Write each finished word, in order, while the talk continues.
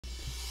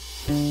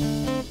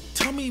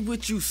Tell me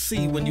what you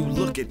see when you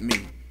look at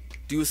me.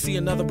 Do you see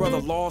another brother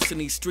lost in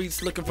these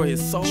streets looking for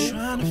his soul?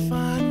 Trying to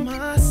find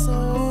my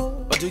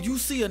soul. Or do you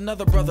see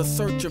another brother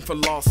searching for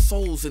lost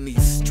souls in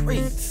these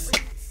streets?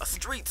 A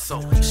street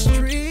soldier.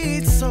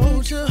 Street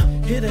soldier.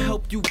 Here to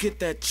help you get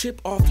that chip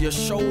off your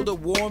shoulder,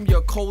 warm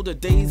your colder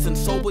days and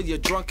sober your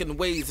drunken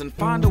ways, and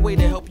find a way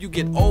to help you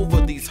get over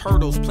these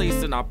hurdles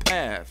placed in our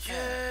path.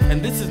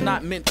 And this is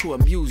not meant to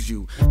amuse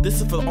you. This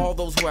is for all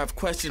those who have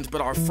questions but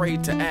are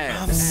afraid to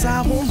ask.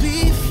 I won't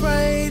be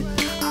afraid.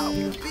 I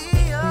won't be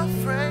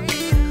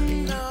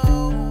afraid.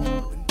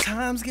 No. When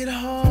times get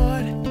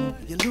hard,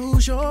 you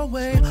lose your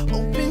way.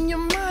 Open your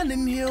mind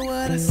and hear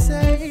what I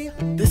say.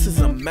 This is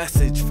a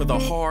message for the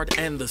hard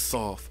and the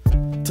soft.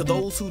 To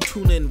those who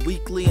tune in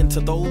weekly and to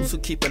those who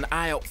keep an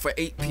eye out for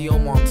 8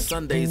 p.m. on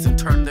Sundays and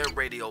turn their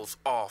radios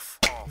off.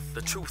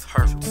 The truth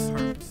hurts.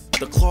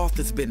 The cloth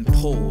has been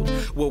pulled.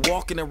 We're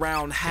walking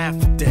around half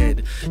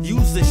dead.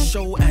 Use this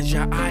show as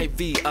your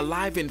IV.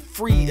 Alive and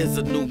free is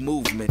a new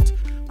movement.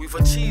 We've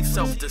achieved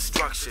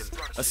self-destruction.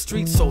 A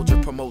street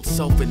soldier promotes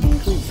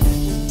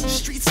self-improvement.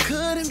 Streets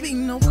couldn't be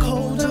no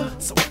colder,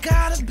 so I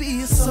gotta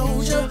be a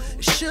soldier.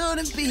 It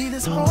shouldn't be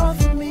this hard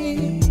for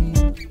me.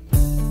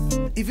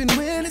 Even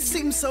when it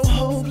seems so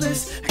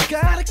hopeless, I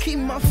gotta keep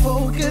my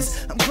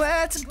focus. I'm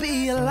glad to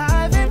be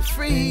alive and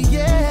free,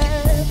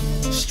 yeah.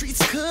 Streets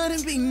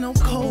couldn't be no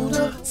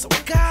colder, so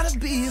I gotta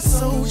be a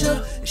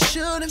soldier. It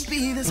shouldn't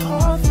be this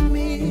hard for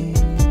me.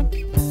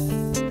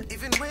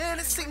 Even when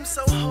it seems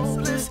so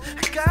hopeless,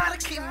 I gotta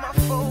keep my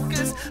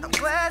focus. I'm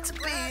glad to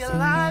be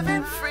alive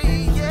and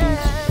free,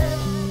 yeah.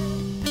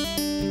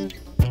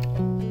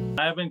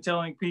 I've been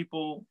telling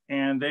people,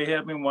 and they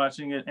have been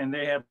watching it, and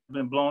they have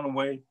been blown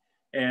away,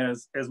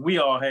 as we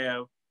all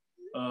have.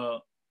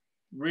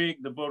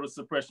 Rig, the voter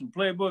suppression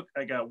playbook.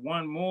 I got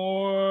one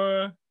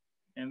more,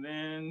 and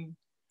then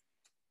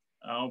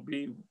I'll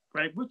be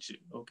right with you.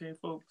 Okay,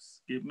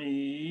 folks, give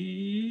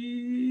me.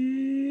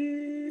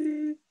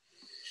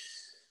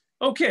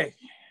 Okay,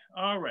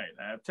 all right.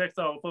 I've texted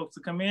all the folks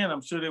to come in.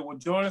 I'm sure they will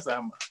join us.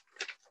 I'm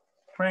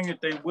praying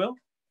that they will.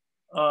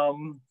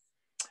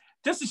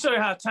 Just to show you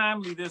how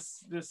timely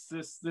this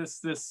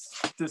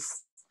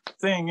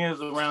thing is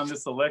around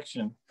this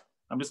election,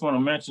 I just want to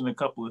mention a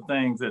couple of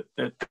things that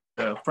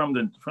from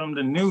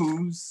the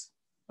news.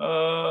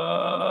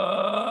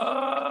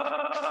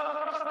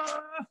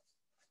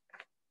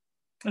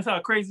 That's how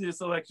crazy this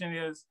election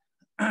is.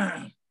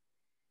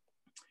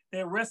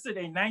 They arrested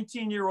a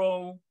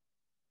 19-year-old.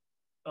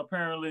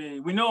 Apparently,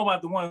 we know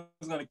about the one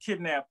who's going to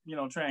kidnap,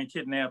 try and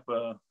kidnap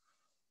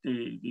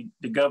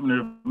the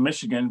governor of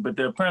Michigan, but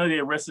apparently they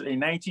arrested a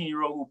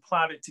 19-year-old who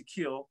plotted to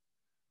kill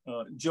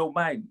Joe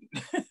Biden.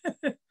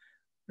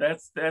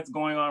 That's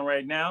going on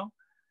right now.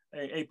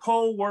 A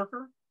poll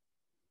worker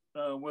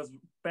was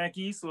back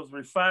east,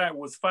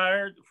 was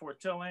fired for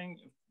telling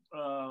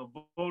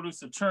voters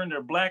to turn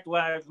their Black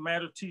Lives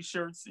Matter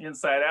t-shirts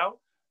inside out.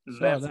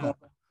 That's going on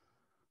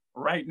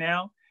right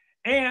now.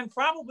 And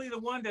probably the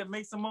one that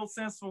makes the most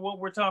sense for what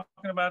we're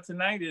talking about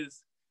tonight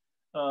is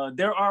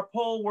there are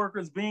poll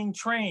workers being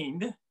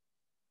trained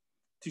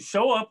to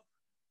show up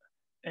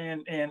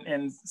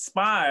and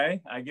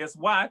spy, I guess,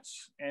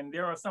 watch, and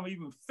there are some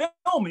even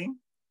filming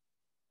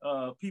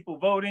people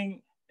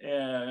voting,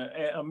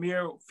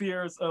 mere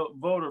fears of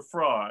voter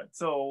fraud.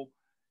 So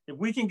if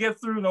we can get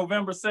through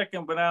November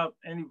 2nd without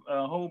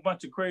a whole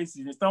bunch of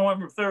craziness,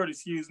 November 3rd,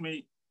 excuse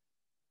me,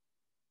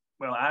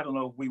 well, I don't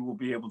know if we will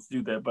be able to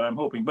do that, but I'm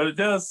hoping. But it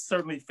does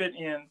certainly fit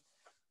in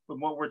with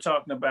what we're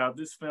talking about.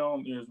 This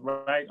film is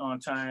right on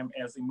time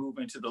as we move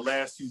into the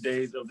last few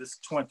days of this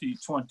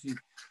 2020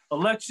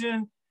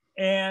 election.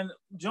 And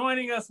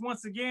joining us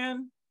once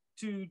again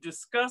to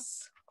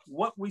discuss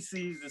what we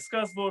see,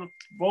 discuss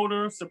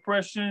voter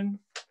suppression,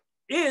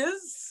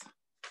 is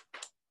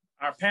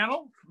our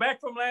panel. Back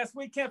from last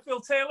week,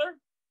 Kentfield Taylor.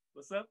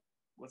 What's up?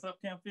 What's up,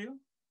 Kentfield?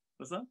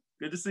 What's up?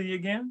 Good to see you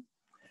again.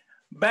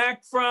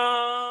 Back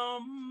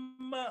from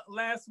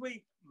last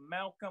week,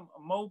 Malcolm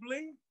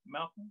Mobley.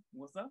 Malcolm,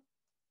 what's up?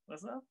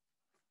 What's up?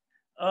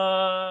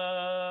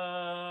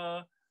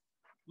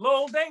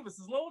 Lowell Davis.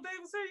 Is Lowell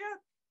Davis here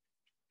yet?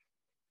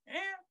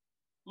 And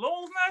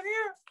Lowell's not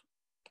here?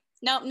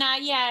 Nope,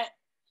 not yet.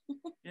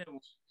 Yeah,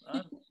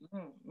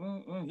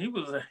 he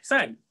was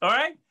excited. All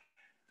right.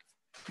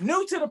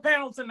 New to the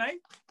panel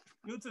tonight.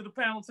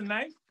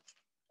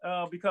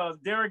 Because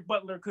Derek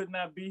Butler could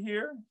not be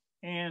here.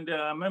 And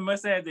I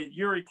must add that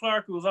Yuri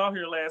Clark, who was out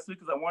here last week,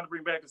 because I want to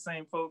bring back the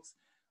same folks,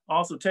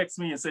 also texted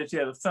me and said she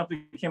had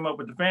something came up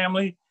with the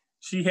family.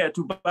 She had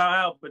to bow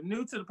out. But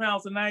new to the panel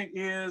tonight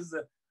is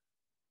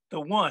the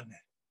one,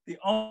 the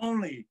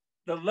only,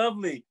 the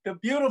lovely, the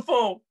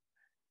beautiful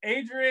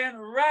Adrienne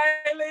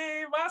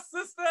Riley, my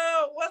sister.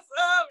 What's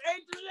up,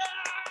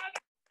 Adrienne?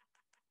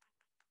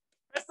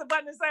 Press the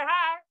button and say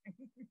hi.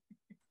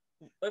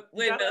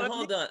 Wait a minute,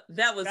 hold on.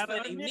 That was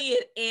funny. Me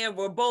and Ann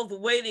were both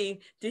waiting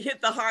to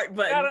hit the heart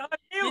button.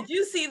 Did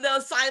you see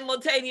those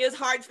simultaneous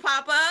hearts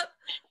pop up?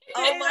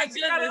 Oh my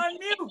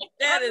goodness.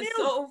 That is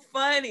so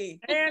funny.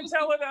 And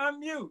tell her to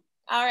unmute.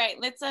 All right,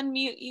 let's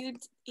unmute you,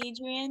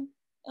 Adrienne.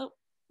 Oh,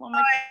 one more.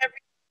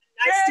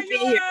 Nice to be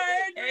here.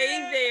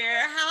 Hey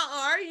there, how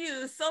are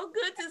you? So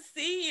good to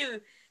see you.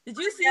 Did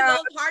you see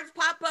those hearts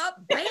pop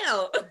up?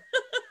 Bam!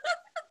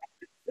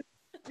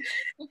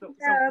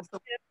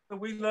 So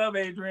we love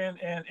Adrienne,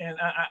 and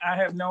I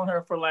have known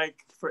her for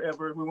like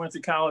forever. We went to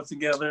college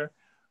together.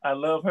 I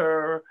love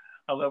her.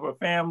 I love her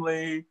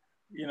family.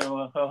 You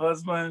know, her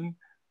husband.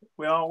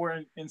 We all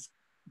were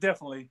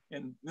definitely,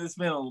 and it's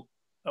been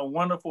a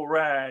wonderful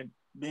ride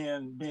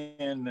being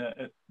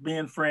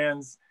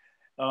friends.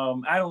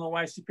 I don't know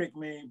why she picked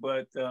me,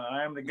 but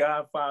I am the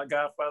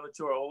godfather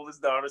to her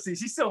oldest daughter. See,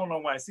 she still don't know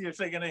why. See her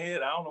shaking her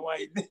head. I don't know why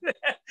you did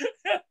that.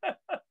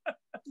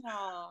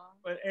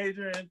 But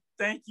Adrienne,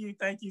 thank you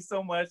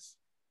so much.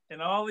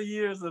 In all the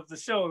years of the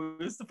show,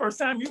 this is the first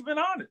time you've been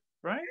on it,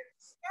 right?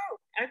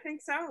 I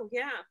think so.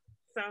 Yeah.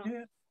 So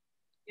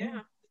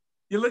yeah.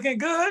 You're looking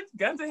good.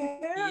 Got the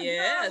hair.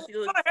 Yes,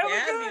 you look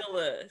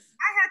fabulous.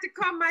 I had to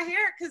comb my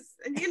hair because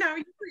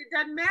usually it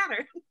doesn't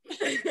matter.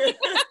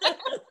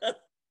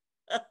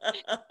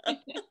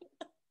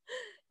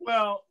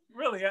 Well,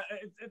 really,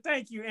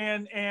 thank you.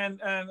 And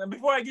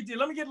before I get to you,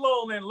 let me get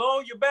Lowell in.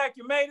 Lowell, you're back.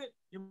 You made it.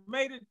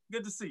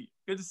 Good to see you.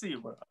 Good to see you,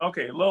 bro.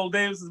 Okay, Lowell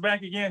Davis is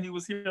back again. He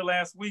was here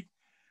last week.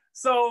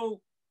 So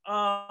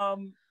we're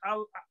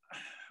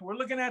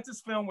looking at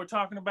this film. We're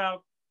talking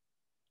about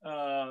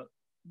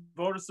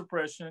voter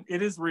suppression.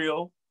 It is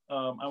real.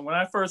 And when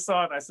I first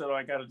saw it, I said,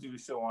 I got to do the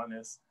show on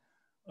this.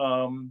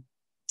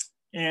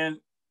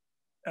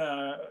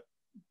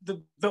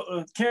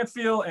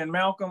 Kentfield and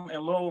Malcolm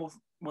and Lowell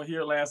were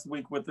here last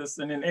week with us.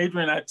 And then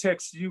Adrienne, I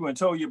texted you and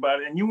told you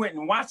about it, and you went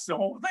and watched the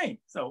whole thing.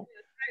 So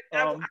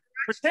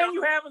pretend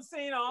you haven't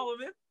seen all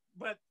of it,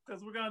 but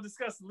because we're going to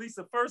discuss at least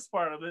the first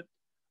part of it.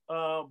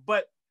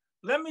 But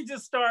let me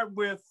just start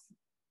with,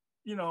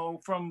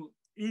 from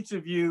each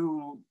of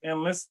you,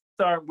 and let's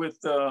start with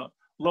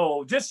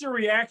Lowell. Just your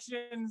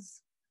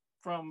reactions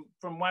from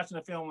watching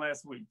the film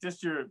last week.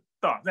 Just your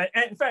thoughts. And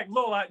in fact,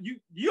 Lowell,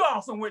 you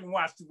also went and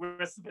watched the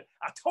rest of it.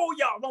 I told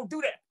y'all don't do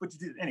that, but you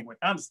did it anyway.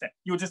 I understand.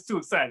 You were just too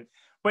excited.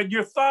 But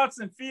your thoughts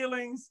and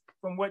feelings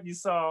from what you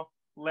saw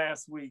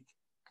last week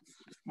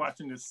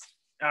watching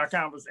our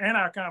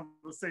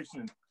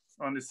conversation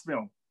on this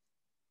film.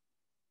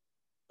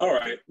 All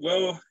right.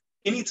 Well,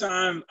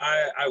 anytime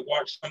I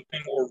watch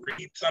something or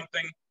read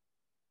something,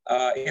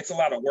 it's a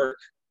lot of work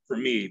for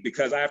me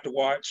because I have to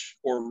watch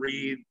or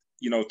read,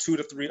 2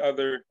 to 3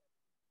 other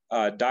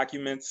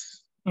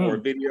documents or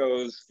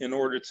videos in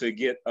order to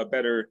get a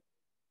better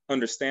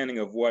understanding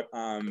of what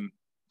I'm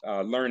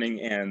learning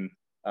and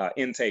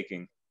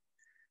intaking.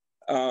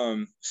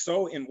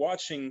 So in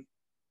watching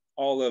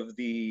all of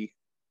the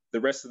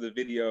rest of the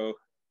video,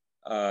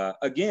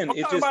 again,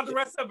 we'll talk about the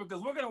rest of it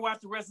because we're going to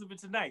watch the rest of it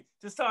tonight.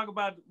 Just talk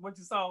about what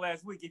you saw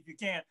last week if you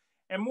can,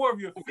 and more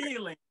of your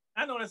feeling.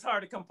 I know it's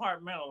hard to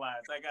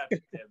compartmentalize. I got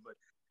that, but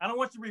I don't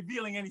want you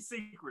revealing any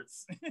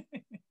secrets.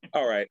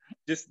 All right,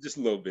 just a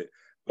little bit.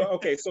 But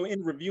okay, so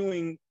in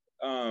reviewing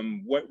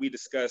what we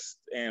discussed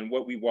and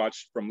what we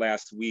watched from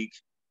last week,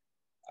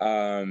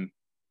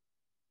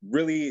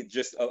 really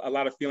just a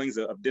lot of feelings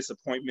of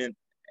disappointment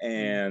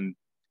and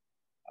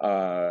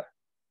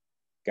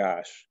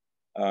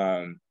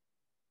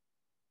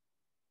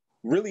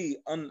really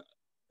I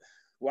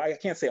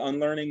can't say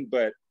unlearning,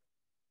 but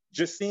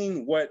just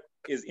seeing what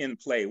is in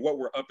play, what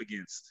we're up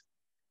against,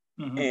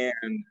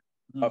 and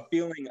a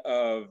feeling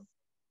of,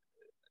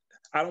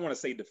 I don't want to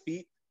say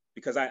defeat,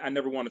 because I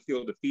never want to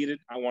feel defeated.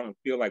 I want to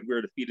feel like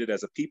we're defeated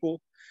as a people,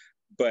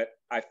 but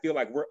I feel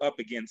like we're up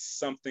against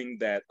something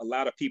that a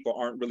lot of people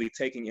aren't really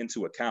taking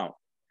into account.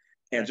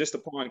 And just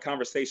upon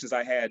conversations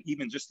I had,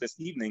 even just this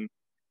evening,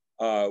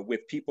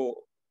 with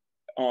people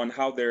on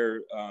how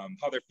they're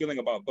feeling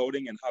about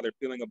voting and how they're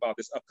feeling about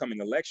this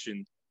upcoming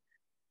election,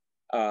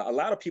 a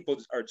lot of people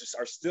are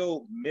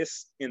still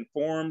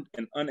misinformed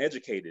and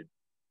uneducated,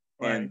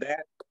 and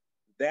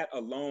that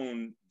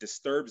alone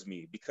disturbs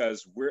me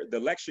because the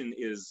election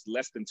is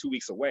less than 2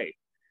 weeks away,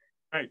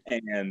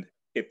 and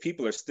if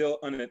people are still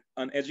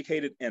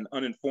uneducated and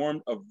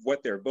uninformed of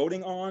what they're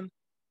voting on,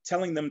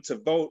 telling them to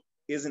vote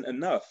isn't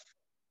enough.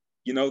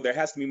 There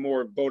has to be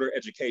more voter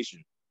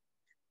education.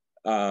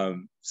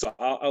 So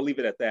I'll leave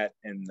it at that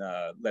and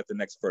let the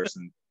next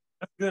person.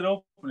 That's a good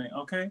opening.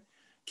 Okay,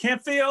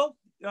 Kentfield,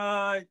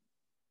 your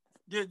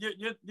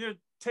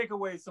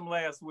takeaways from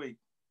last week.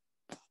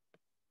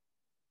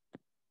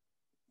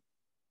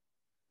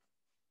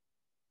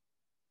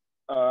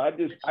 I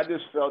just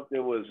felt it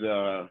was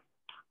a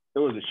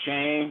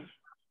shame.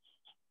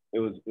 It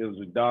was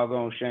a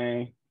doggone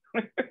shame.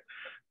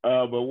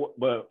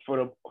 But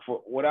for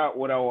what I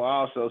will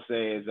also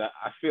say is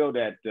I feel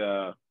that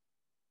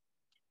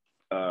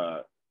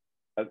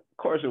of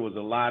course it was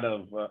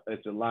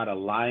it's a lot of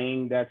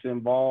lying that's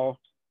involved.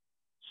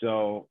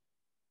 So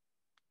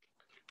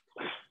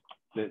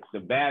the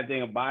bad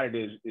thing about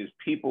it is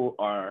people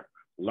are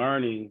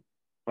learning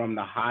from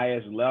the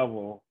highest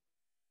level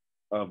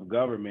of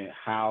government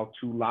how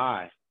to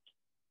lie,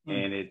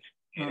 and it's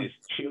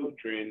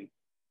children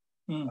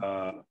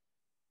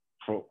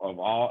of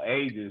all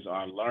ages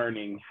are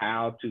learning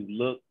how to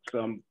look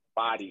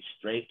somebody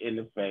straight in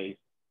the face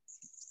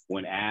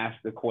when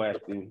asked a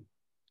question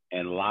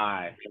and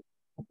lie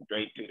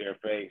straight to their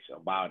face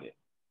about it.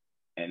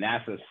 And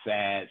that's a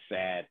sad,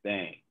 sad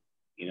thing.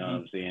 You know what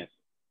I'm saying?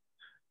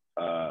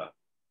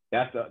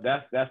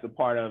 That's the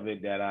part of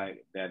it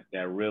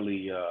that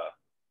really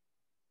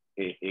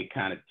it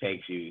kind of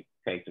takes a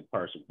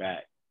person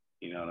back.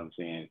 You know what I'm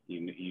saying?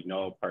 You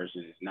know a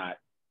person is not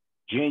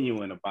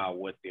genuine about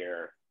what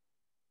they're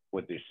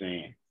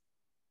saying.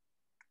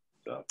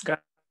 So,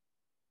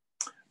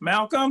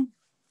 Malcolm,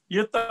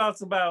 your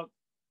thoughts about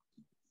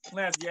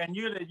last year? And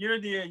you're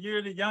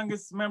the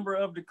youngest member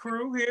of the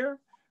crew here,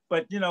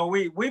 but you know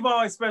we've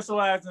always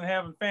specialized in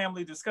having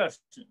family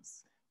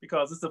discussions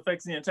because this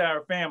affects the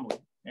entire family.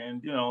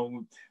 And you know,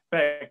 in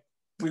fact,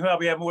 we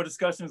probably have more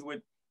discussions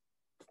with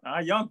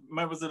our young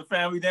members of the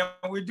family than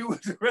we do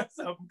with the rest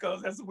of them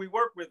because that's what we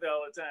work with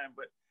all the time.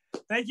 But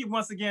thank you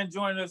once again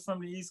joining us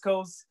from the East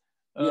Coast.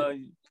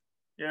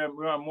 Yeah,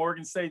 we're on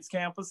Morgan State's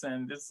campus,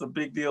 and it's a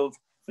big deal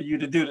for you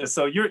to do this.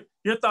 So your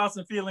thoughts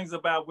and feelings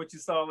about what you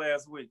saw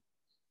last week.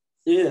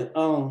 Yeah,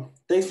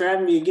 thanks for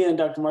having me again,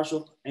 Dr.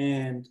 Marshall.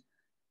 And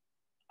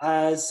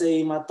I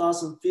say my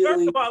thoughts and feelings.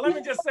 First of all, let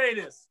me just say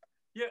this.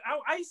 Yeah,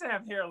 I used to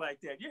have hair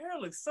like that. Your hair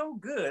looks so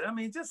good. I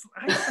mean,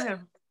 I used to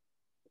have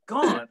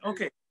gone.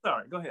 Okay,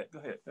 sorry. Go ahead.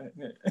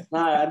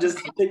 Nah, I just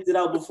picked it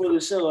out before the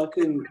show. I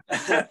couldn't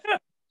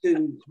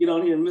get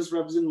on here and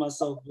misrepresent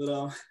myself.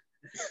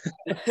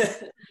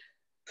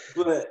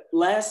 But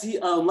last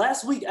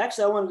week,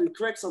 actually, I wanted to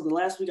correct something.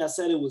 Last week, I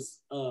said it was.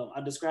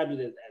 I described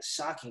it as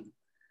shocking,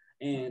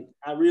 and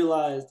I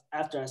realized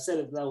after I said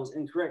it that I was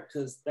incorrect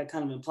because that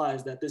kind of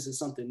implies that this is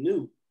something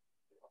new,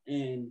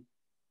 and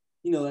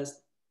you know that's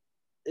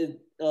it.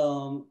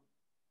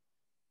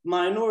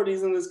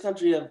 Minorities in this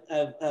country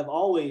have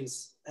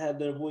always had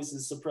their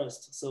voices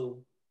suppressed.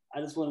 So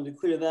I just wanted to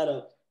clear that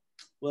up.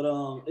 But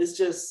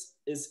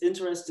it's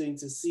interesting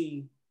to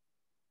see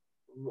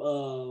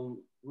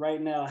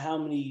right now how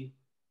many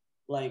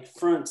like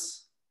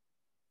fronts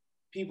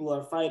people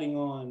are fighting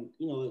on,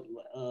 you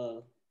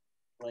know,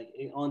 like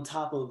on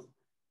top of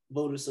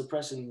voter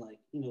suppression, like,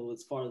 you know,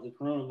 as far as the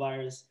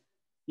coronavirus,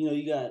 you know,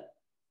 you got,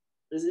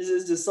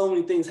 there's just so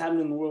many things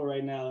happening in the world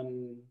right now,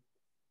 and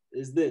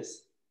it's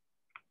this.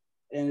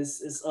 And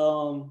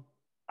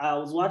I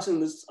was watching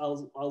this, I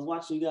was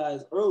watching you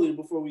guys earlier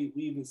before we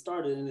even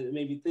started, and it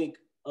made me think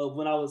of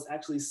when I was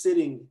actually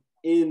sitting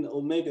in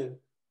Omega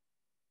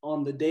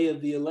on the day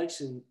of the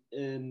election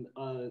in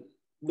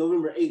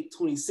November 8th,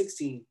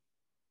 2016.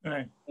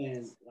 Right.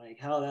 And like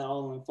how that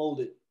all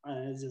unfolded.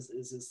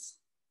 It's just,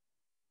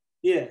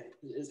 yeah,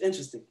 it's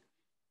interesting.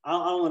 I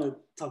don't want to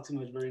talk too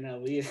much right now,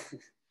 but yeah.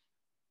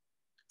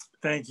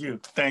 Thank you.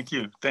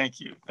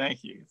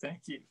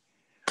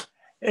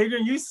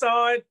 Adrienne, you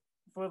saw it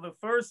for the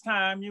first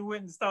time. You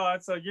went and saw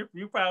it, so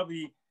you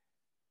probably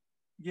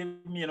give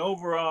me an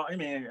overall.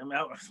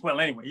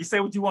 Well, anyway, you say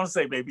what you want to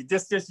say, baby.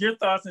 Just your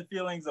thoughts and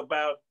feelings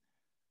about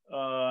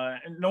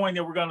knowing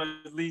that we're going to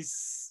at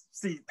least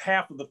see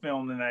half of the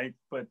film tonight.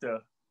 But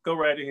go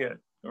right ahead.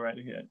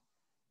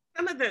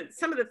 Some of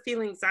the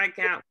feelings I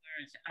got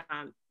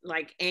were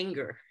like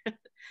anger,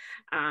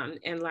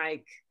 and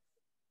like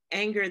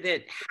anger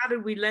that how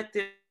did we let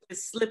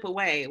this slip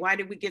away? Why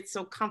did we get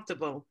so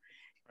comfortable?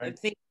 And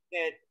think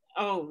that,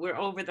 oh, we're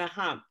over the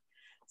hump.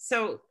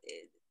 So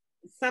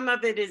some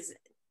of it is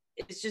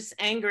just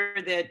anger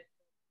that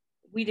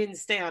we didn't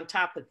stay on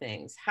top of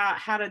things.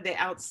 How did they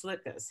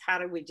outslick us? How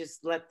did we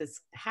just let this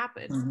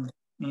happen?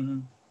 Mm-hmm.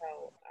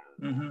 So,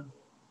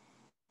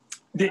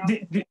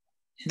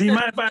 do you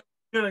mind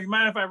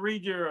if I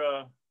read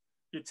your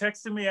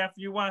text to me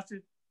after you watched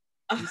it?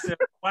 You said,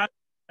 now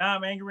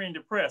I'm angry and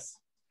depressed.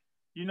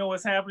 You know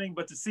what's happening,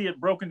 but to see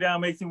it broken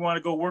down makes me want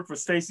to go work for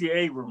Stacey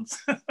Abrams.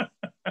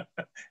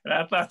 And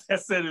I thought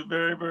that said it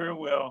very, very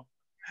well.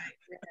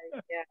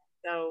 Right, yeah.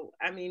 So,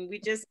 I mean,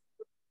 it's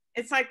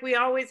like we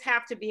always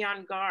have to be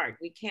on guard.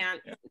 We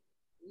can't be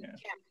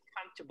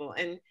comfortable.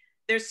 And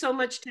there's so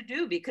much to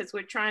do because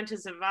we're trying to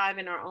survive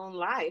in our own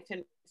life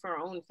and for our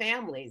own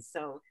families.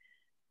 So,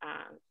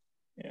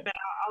 but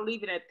I'll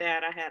leave it at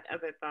that. I had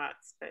other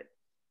thoughts, but.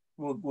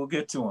 We'll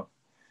get to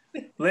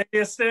them. Lady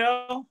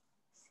Estelle,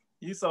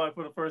 you saw it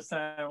for the first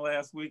time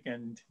last week,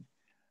 and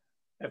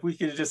if we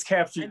could have just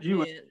captured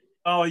you and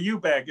all you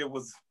back, it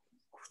was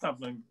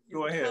something.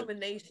 Go ahead. A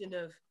combination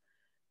of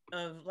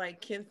like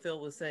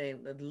Kentfield was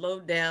saying, the low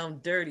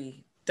down,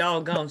 dirty,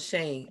 doggone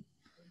shame.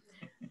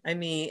 I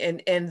mean,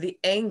 and the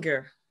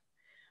anger.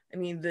 I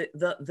mean,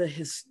 the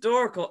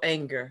historical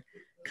anger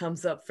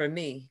comes up for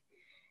me,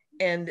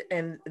 and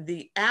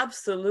the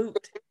absolute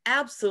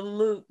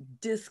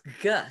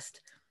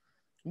disgust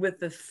with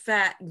the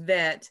fact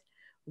that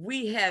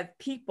we have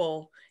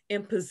people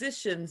in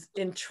positions,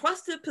 in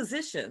trusted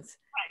positions,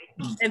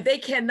 and they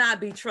cannot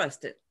be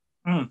trusted.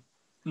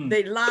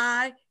 They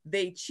lie,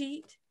 they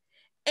cheat,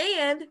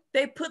 and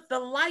they put the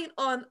light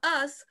on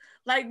us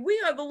like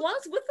we are the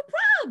ones with the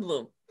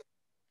problem.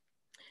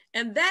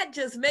 And that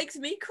just makes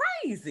me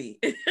crazy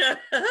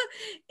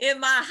in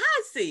my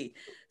high seat.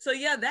 So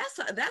yeah,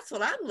 that's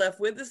what I'm left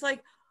with. It's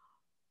like,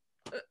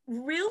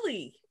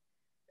 really,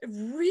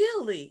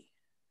 really,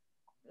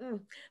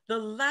 the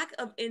lack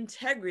of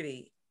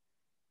integrity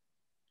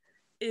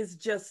is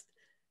just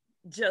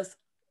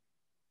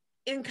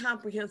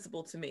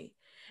incomprehensible to me.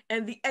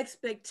 And the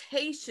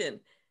expectation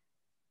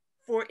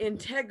for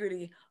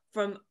integrity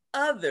from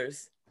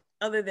others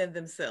other than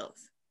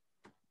themselves.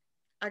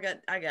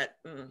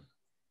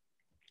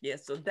 Yeah,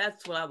 so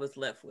that's what I was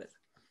left with.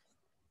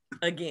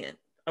 Again,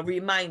 a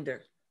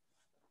reminder.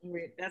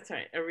 That's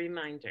right, a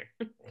reminder.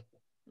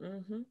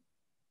 Mm-hmm.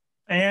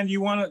 And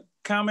you want to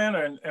comment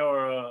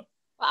or well,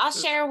 I'll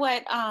share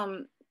what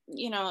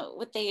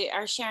what they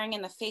are sharing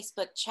in the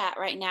Facebook chat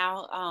right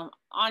now.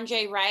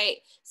 Andre Wright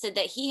said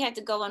that he had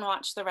to go and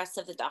watch the rest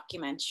of the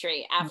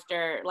documentary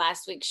after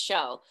last week's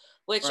show,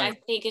 which I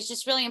think is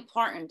just really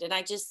important. And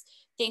I just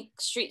think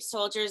Street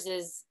Soldiers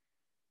is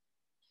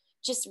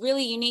just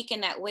really unique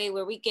in that way,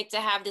 where we get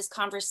to have this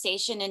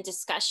conversation and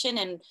discussion,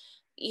 and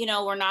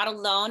we're not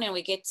alone, and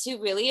we get to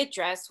really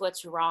address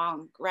what's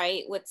wrong,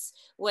 right?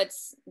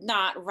 What's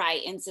not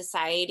right in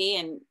society.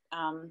 And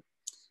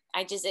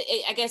I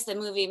guess the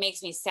movie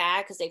makes me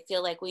sad because I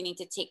feel like we need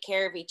to take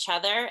care of each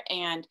other,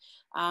 and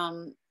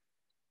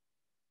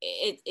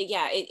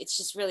it's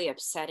just really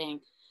upsetting.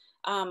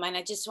 And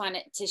I just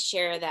wanted to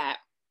share that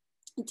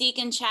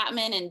Deacon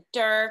Chapman and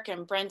Dirk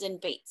and Brendan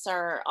Bates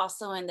are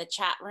also in the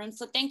chat room.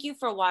 So thank you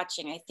for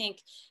watching. I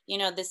think,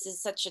 this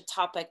is such a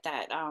topic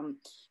that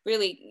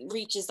really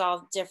reaches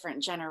all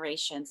different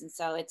generations. And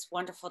so it's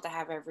wonderful to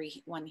have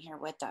everyone here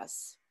with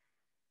us.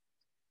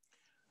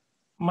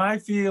 My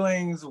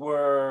feelings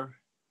were,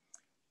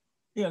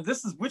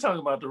 we're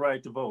talking about the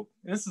right to vote.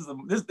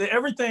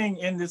 Everything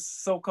in this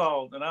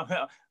so-called, and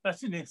I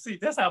shouldn't even see,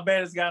 that's how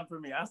bad it's gotten for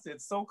me. I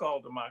said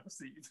so-called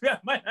democracy. I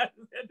might not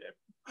have said that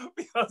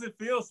because it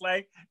feels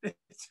like they're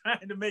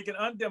trying to make it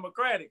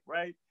undemocratic,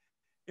 right?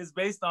 It's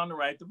based on the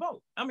right to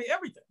vote. I mean,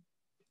 everything.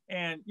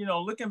 And,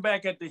 looking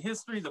back at the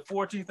history, the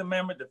 14th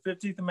Amendment, the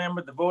 15th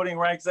Amendment, the Voting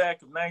Rights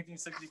Act of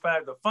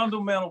 1965, the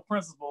fundamental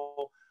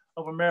principle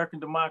of American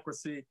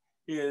democracy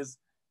is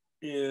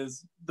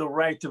the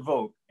right to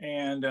vote.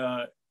 And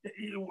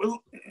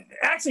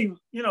actually,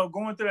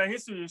 going through that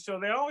history to show,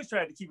 they always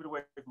tried to keep it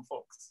away from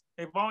folks.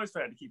 They've always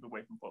tried to keep it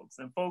away from folks.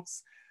 And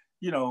folks,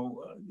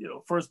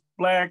 first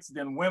blacks,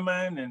 then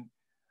women, and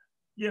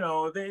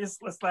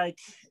it's like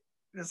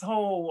this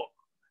whole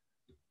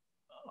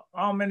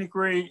all men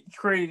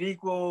created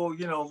equal,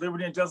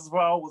 liberty and justice for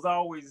all was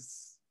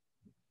always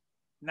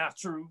not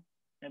true,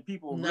 and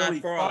people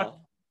really thought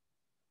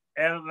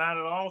not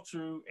at all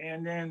true.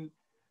 And then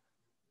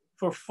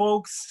for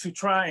folks to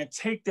try and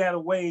take that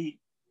away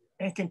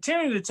and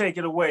continue to take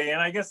it away,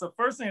 and I guess the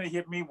first thing that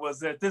hit me was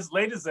that this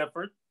latest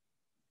effort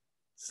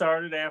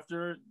started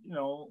after,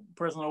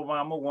 President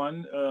Obama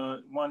won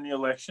the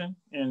election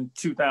in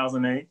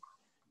 2008.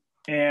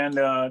 And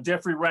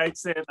Jeffrey Wright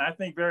said, I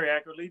think very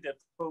accurately, that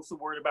folks are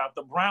worried about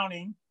the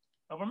browning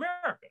of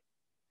America.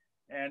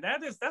 And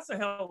that's a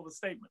hell of a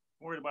statement,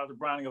 worried about the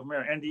browning of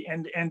America.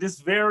 And this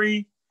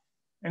the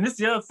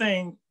other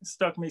thing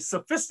struck me,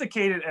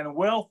 sophisticated and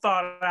well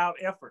thought out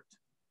effort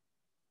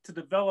to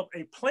develop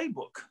a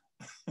playbook.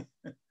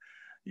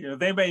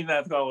 They may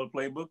not call it a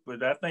playbook,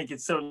 but I think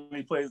it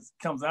certainly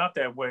comes out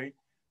that way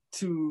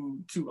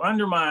to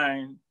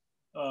undermine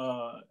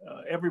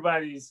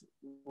everybody's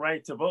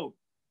right to vote.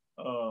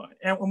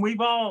 And when we've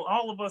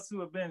all of us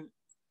who have been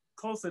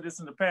close to this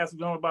in the past,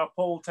 we've known about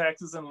poll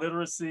taxes and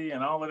literacy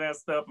and all of that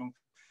stuff. And,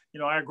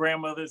 our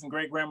grandmothers and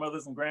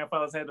great-grandmothers and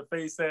grandfathers had to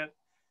face that.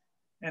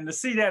 And to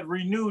see that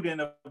renewed in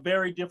a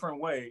very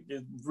different way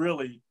is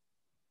really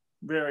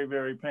very,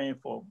 very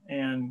painful.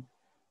 And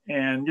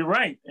you're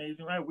right.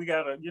 We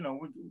gotta,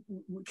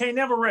 we can't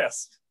never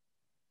rest,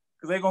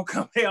 because they're gonna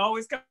come. They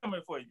always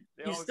coming for you.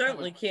 You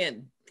certainly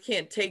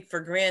can't take for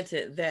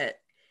granted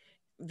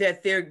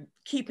that they're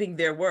keeping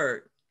their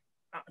word.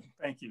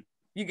 Thank you.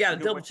 You got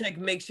to double check,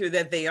 make sure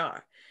that they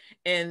are.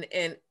 And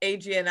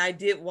Adrienne, I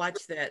did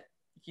watch that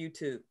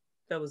YouTube.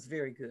 That was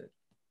very good.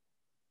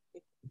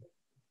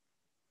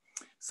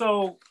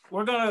 So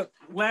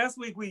last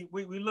week we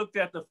looked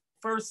at the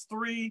first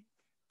three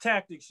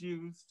tactics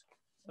used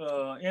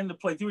in the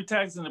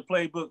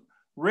playbook,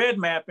 red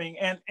mapping,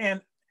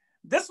 and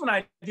this one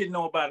I didn't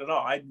know about at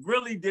all. I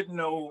really didn't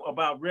know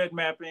about red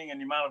mapping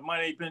and the amount of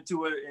money put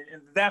into it,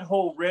 and that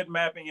whole red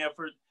mapping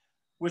effort,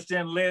 which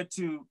then led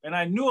to, and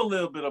I knew a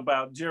little bit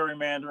about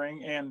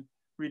gerrymandering and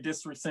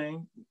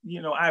redistricting.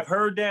 I've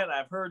heard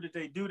that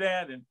they do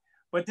that,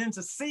 but then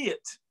to see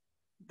it,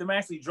 them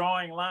actually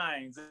drawing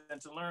lines and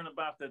to learn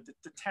about the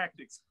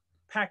tactics,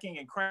 packing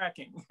and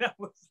cracking, that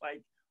was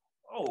like,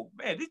 oh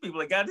man, these people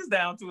have got this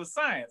down to a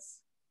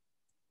science.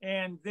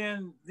 And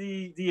then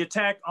the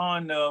attack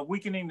on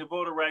weakening the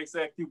Voter Rights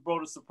Act through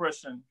voter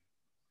suppression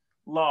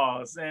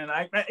laws. And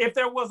if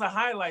there was a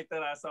highlight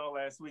that I saw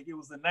last week, it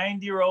was the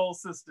 90-year-old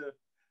sister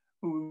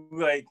who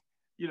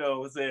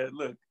said,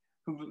 look,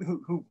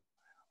 who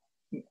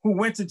who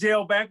went to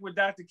jail back with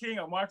Dr. King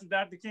or marched with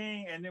Dr.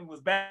 King and then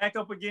was back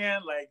up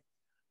again. Like,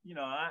 you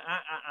know,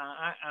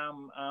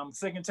 I'm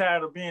sick and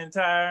tired of being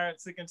tired,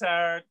 sick and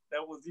tired.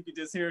 That was, you could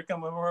just hear it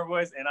coming from her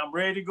voice, and I'm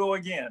ready to go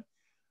again.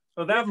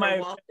 So that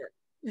might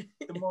be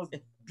the most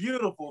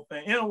beautiful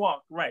thing. In a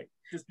walk, right.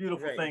 Just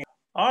beautiful thing.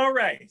 All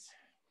right.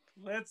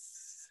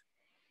 Let's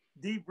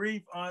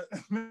debrief on,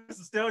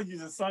 Mr. Stell, you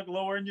just sunk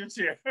lower in your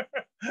chair.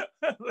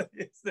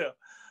 Still,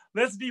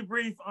 let's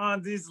debrief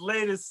on these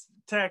latest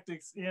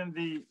tactics in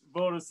the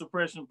voter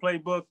suppression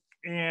playbook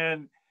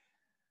and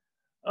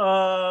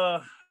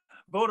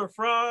voter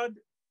fraud,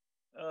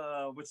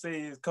 which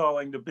they is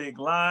calling the big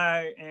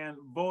lie, and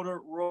voter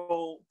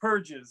roll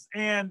purges.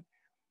 And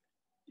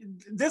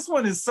this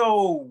one is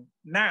so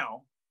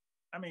now.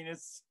 I mean,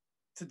 it's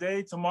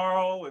today,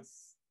 tomorrow,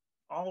 it's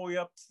all the way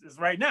up, it's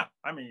right now.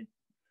 I mean,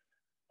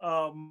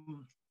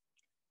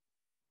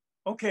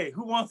 okay,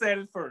 who wants at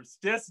it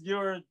first? Just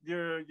your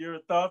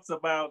thoughts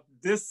about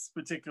this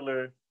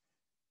particular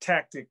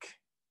tactic.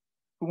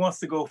 Who wants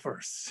to go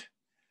first?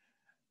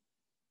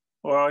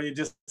 Or are you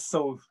just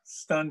so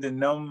stunned and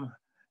numb?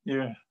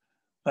 You're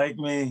like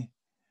me.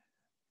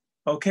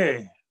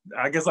 Okay,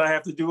 I guess I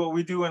have to do what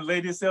we do in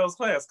Lady Sales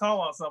class.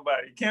 Call on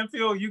somebody.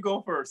 Kentfield, you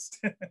go first.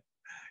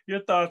 Your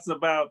thoughts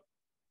about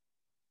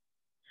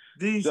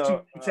these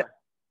two.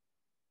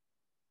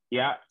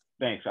 Yeah,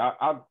 thanks.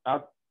 I'll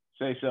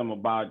say something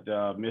about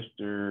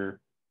Mr.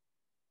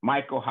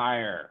 Michael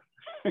Heyer.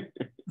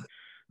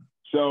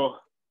 So,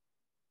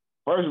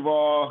 first of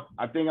all,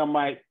 I think I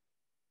might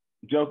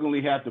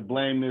jokingly have to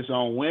blame this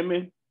on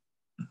women.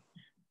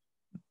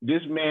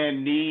 This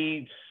man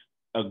needs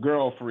a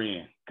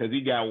girlfriend because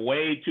he got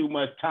way too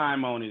much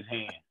time on his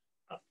hands.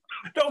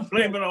 Don't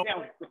blame it on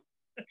women.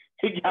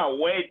 He got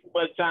way too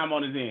much time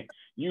on his hands.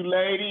 You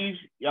ladies,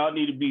 y'all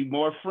need to be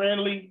more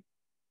friendly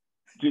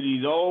to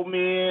these old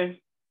men.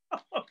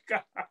 Oh,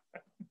 God.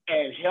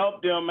 And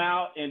help them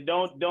out, and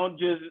don't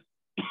just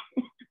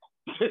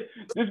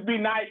just be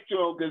nice to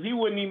him, because he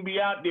wouldn't even be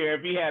out there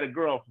if he had a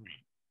girlfriend.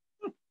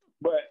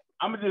 But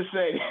I'm gonna just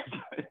say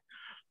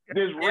this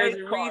There's a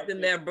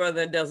reason that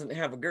brother doesn't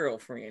have a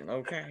girlfriend,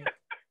 okay?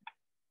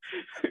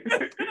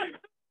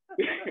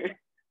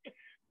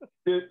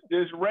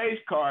 this race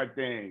card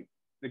thing.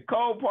 The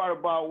cold part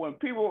about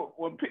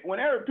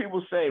whenever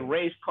people say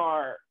race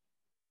card,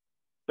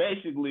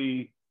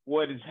 basically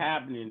what is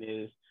happening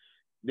is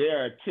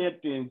they're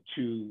attempting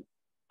to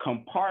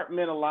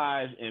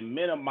compartmentalize and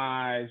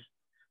minimize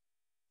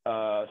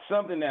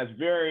something that's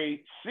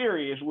very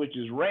serious, which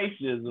is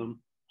racism,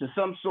 to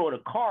some sort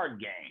of card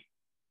game.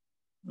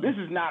 This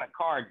is not a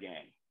card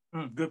game.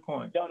 Good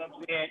point. You know what I'm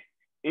saying?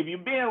 If you're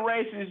being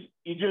racist,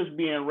 you're just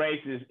being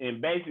racist,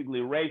 and basically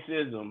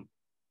racism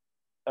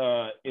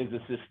is a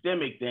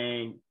systemic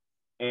thing,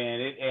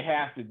 and it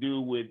has to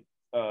do with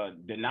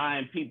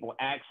denying people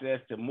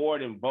access to more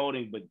than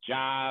voting, but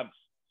jobs,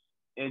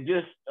 and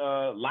just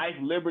life,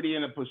 liberty,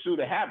 and the pursuit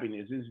of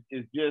happiness.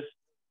 It's just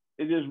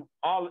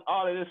all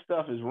of this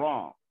stuff is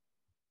wrong.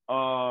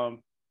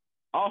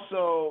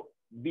 Also,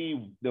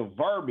 the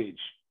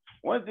verbiage.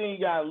 One thing you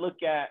gotta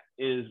look at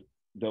is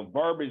the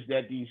verbiage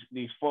that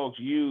these folks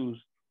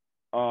use.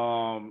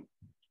 Most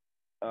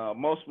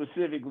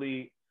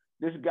specifically,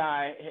 this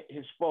guy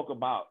has spoke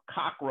about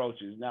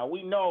cockroaches. Now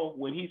we know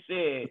when he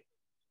said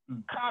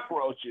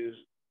cockroaches,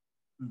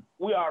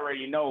 we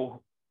already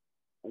know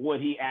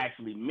what he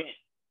actually meant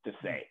to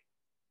say,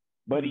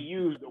 but he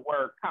used the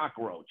word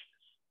cockroaches,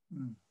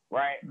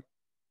 right?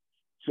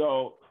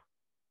 So,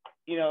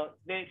 you know,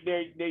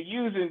 they're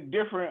using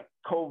different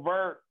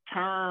covert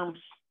terms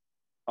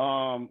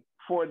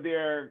for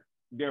their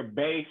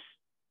base,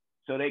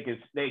 so they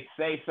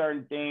say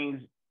certain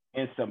things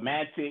in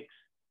semantics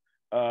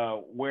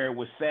where it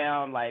would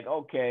sound like,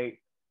 okay,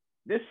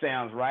 this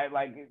sounds right.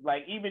 Like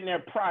even their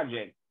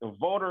project, the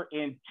Voter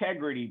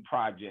Integrity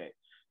Project.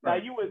 Now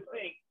you would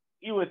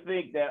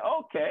think that,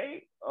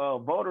 okay,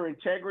 voter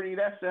integrity,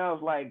 that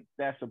sounds like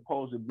that's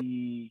supposed to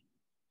be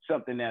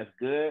something that's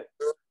good,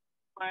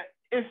 but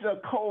it's a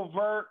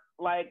covert,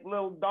 like,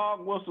 little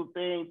dog whistle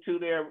thing to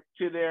their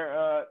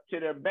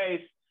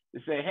base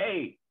to say,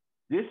 hey,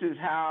 this is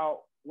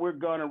how we're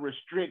gonna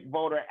restrict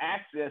voter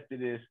access to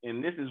this,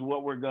 and this is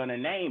what we're gonna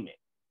name it.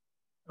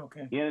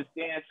 Okay. You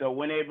understand? So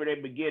whenever they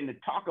begin to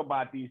talk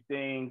about these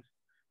things,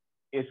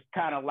 it's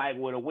kind of like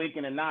with a wink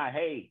and a nod,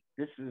 hey,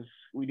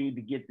 we need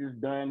to get this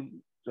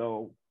done.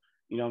 So,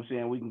 you know what I'm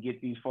saying, we can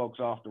get these folks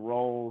off the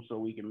roll so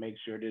we can make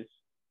sure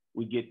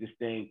we get this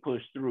thing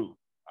pushed through.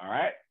 All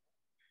right?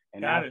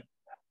 And got it.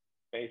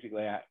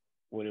 Basically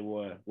what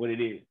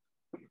it is.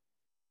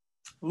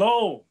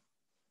 Lowell,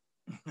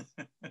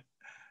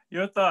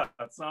 your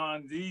thoughts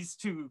on these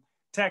two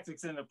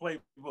tactics in the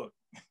playbook?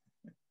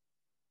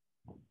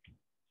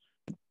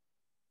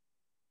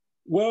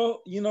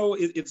 Well, you know,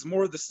 it's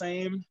more of the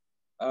same.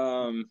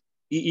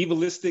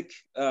 Evilistic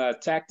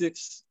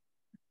tactics.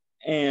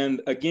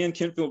 And again,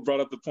 Kentfield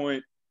brought up the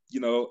point, you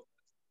know,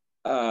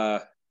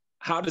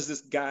 how does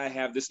this guy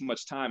have this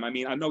much time? I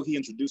mean, I know he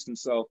introduced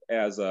himself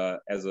as a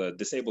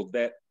disabled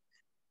vet.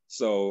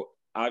 So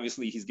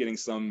obviously he's getting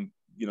some,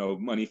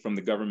 money from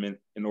the government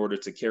in order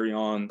to carry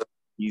on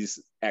these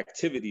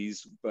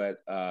activities. But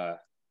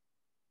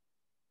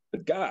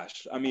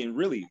gosh, I mean,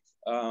 really,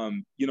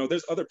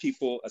 there's other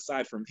people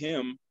aside from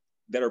him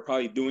that are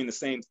probably doing the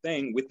same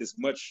thing with as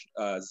much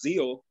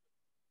zeal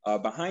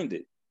behind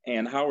it.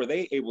 And how are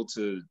they able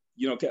to,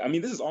 I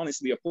mean, this is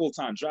honestly a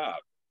full-time job,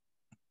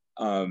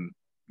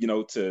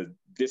 to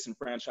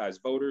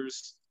disenfranchise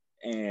voters.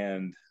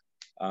 And,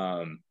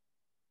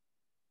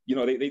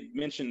 they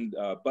mentioned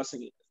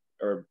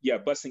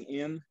busing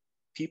in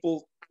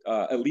people,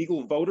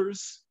 illegal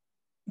voters.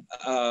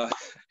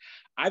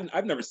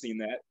 I've never seen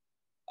that.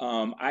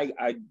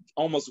 I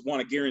almost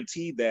want to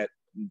guarantee that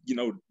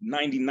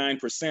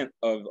 99%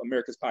 of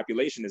America's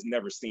population has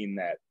never seen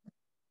that.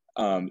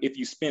 If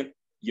you spent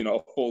a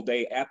full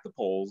day at the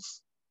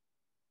polls,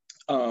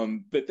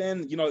 but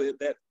then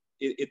that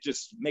it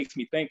just makes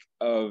me think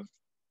of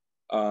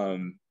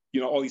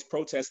all these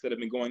protests that have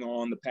been going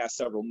on the past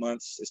several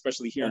months,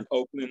 especially here in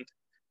Oakland,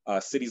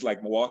 cities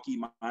like Milwaukee,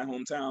 my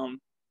hometown,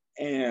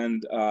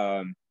 and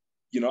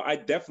I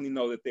definitely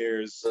know that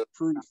there's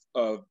proof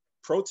of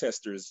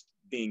protesters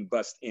being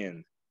bussed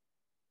in,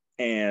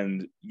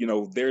 and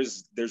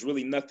there's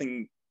really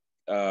nothing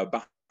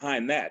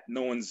behind that.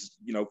 No one's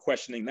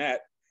questioning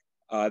that.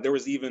 There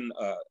was even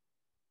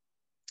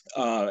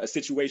a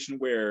situation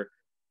where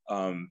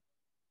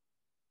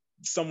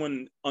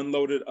someone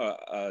unloaded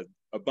a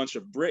bunch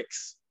of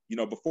bricks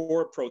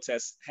before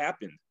protests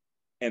happened,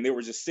 and they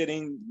were just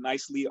sitting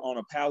nicely on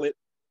a pallet.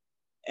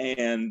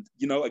 And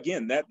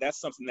again, that's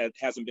something that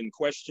hasn't been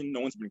questioned.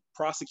 No one's been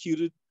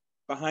prosecuted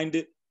behind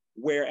it.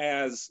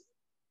 Whereas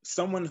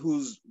someone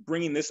who's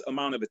bringing this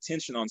amount of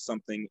attention on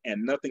something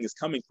and nothing is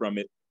coming from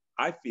it,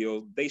 I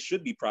feel they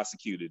should be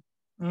prosecuted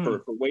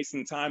for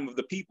wasting time of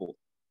the people.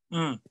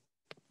 Good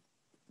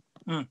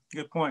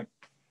point.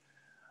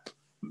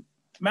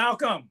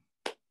 Malcolm.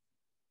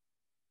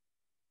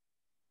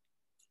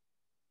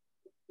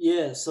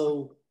 Yeah,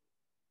 so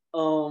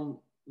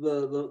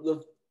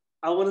the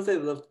I want to say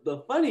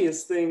the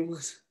funniest thing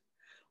was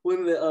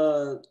when it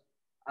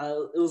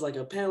was like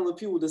a panel of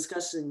people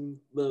discussing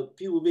the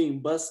people being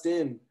bussed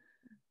in.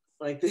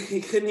 Like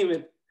they couldn't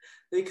even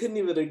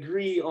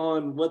agree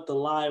on what the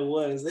lie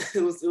was.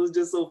 It was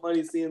just so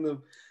funny seeing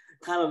them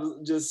kind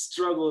of just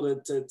struggle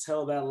to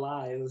tell that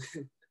lie.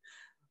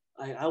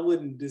 I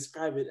wouldn't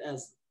describe it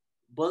as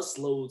bus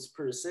loads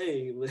per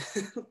se,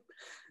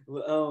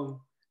 but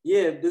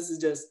yeah, this is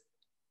just,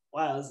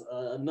 wow, it's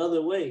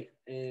another way.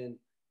 And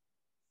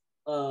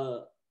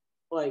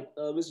like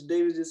Mr.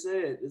 Davis just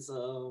said, it's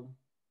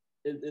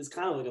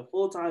kind of like a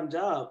full-time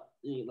job,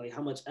 like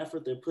how much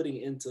effort they're putting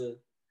into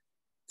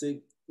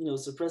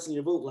suppressing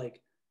your vote.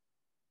 Like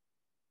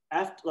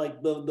after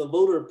like the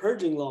voter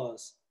purging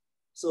laws.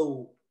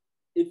 So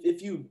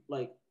if you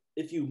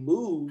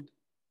moved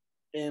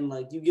and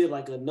like you get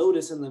like a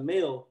notice in the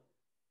mail,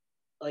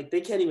 like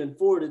they can't even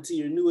forward it to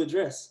your new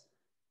address,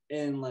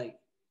 and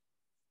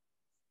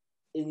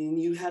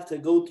you have to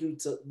go through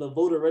to the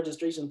voter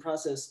registration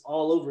process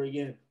all over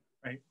again.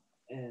 Right.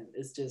 And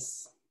it's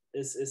just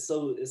it's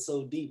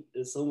so deep.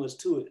 There's so much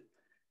to it.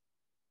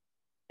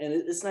 And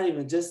it's not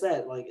even just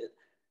that. Like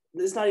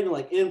it's not even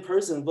like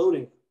in-person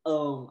voting.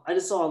 I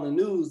just saw on the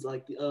news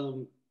like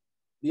the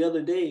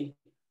other day,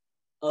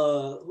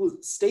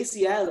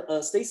 Stacey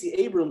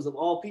Abrams of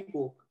all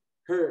people,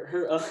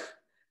 her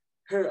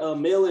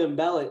mail-in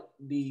ballot,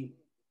 the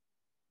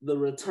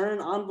return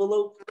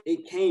envelope,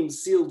 it came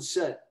sealed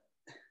shut,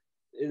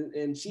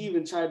 and she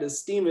even tried to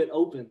steam it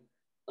open,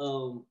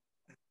 and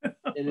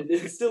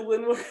it still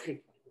wouldn't work.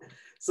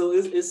 So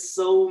it's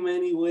so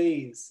many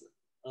ways,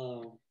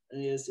 and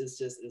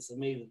it's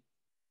amazing.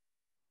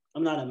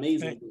 I'm not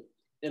amazing, but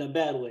in a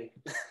bad way.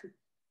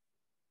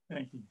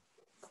 Thank you,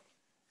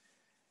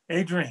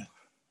 Adrienne.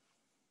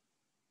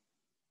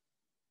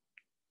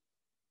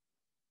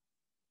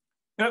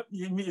 Yep,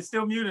 you're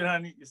still muted,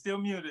 honey. You're still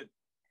muted.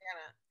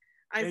 Yeah,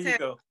 I said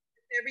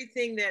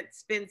everything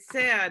that's been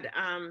said.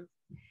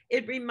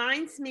 It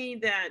reminds me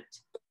that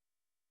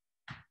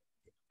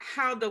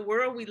how the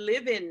world we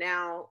live in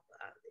now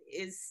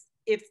is,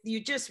 if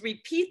you just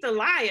repeat the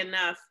lie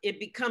enough,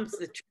 it becomes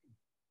the truth.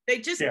 They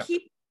just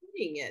keep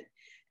repeating it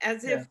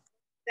as if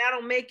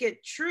that'll make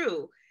it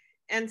true.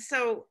 And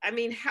so, I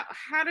mean,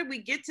 how do we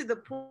get to the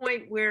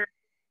point where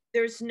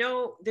there's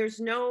nothing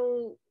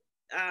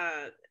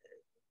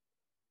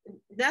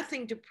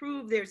to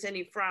prove there's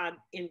any fraud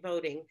in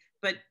voting,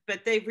 but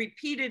they've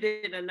repeated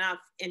it enough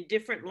in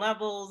different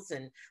levels,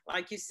 and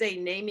like you say,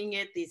 naming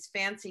it these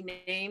fancy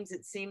names,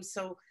 it seems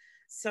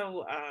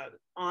so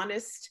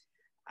honest,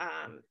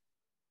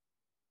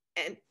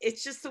 and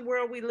it's just the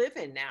world we live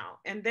in now.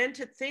 And then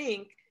to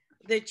think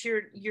that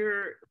you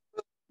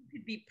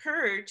could be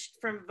purged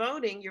from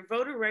voting, your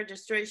voter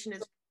registration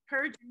is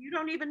purged, and you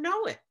don't even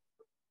know it.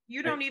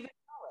 You don't even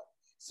know it.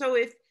 So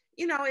if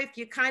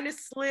you kind of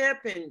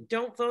slip and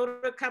don't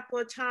vote a couple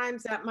of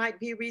times, that might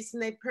be a reason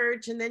they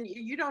purge, and then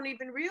you don't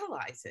even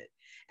realize it.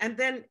 And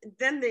then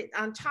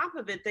on top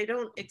of it, they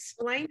don't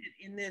explain it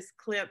in this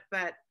clip,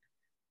 but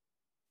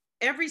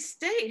every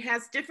state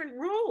has different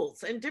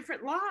rules and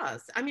different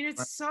laws. I mean,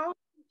 it's so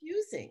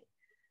confusing.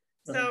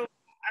 So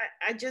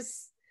I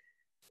just,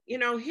 you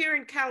know, here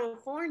in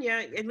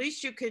California, at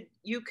least you could,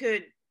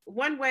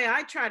 one way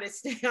I try to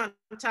stay on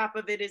top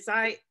of it is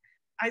I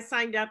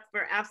signed up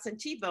for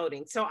absentee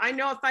voting. So I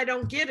know if I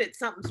don't get it,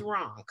 something's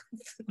wrong.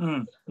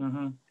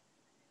 Mm-hmm.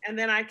 And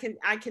then I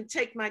can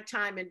take my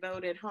time and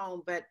vote at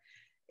home. But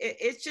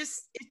it's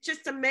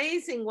just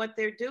amazing what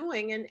they're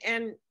doing.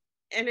 And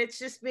it's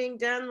just being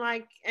done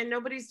like, and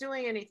nobody's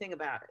doing anything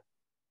about it.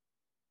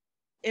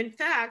 In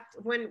fact,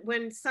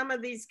 when some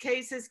of these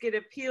cases get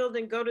appealed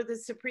and go to the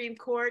Supreme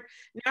Court,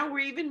 now we're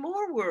even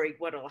more worried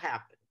what'll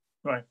happen.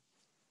 Right.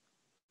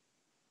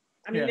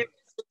 I mean,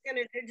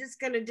 they're just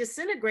gonna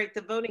disintegrate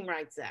the Voting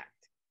Rights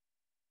Act.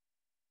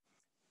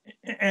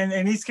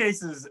 And these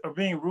cases are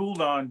being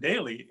ruled on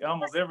daily,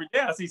 almost every day.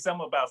 I see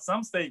something about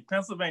some state,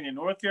 Pennsylvania,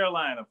 North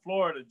Carolina,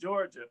 Florida,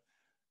 Georgia,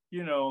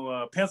 you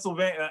know,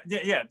 Pennsylvania.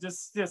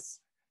 Just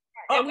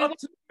up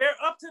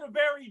to the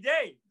very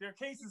day, there are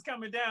cases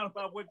coming down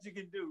about what you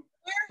can do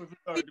with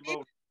regard to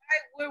voting.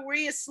 Were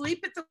we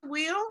asleep at the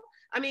wheel?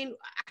 I mean,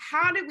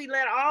 how did we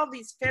let all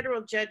these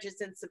federal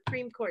judges and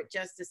Supreme Court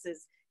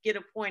justices get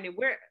appointed?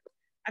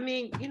 I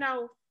mean, you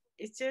know,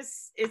 it's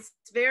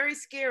very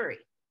scary.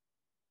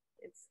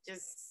 It's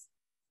just.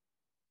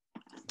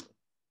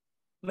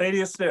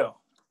 Lady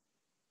Estelle.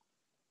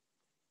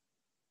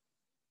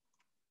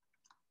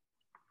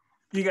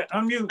 You got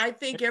unmute. I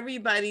think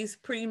everybody's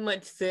pretty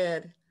much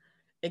said,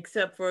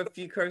 except for a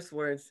few curse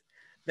words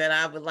that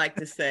I would like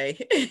to say.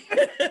 My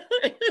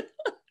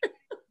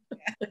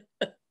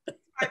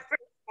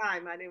first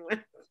time, I didn't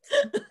want.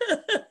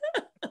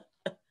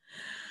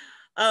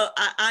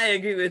 I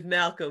agree with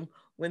Malcolm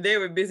when they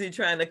were busy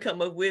trying to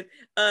come up with,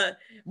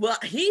 well,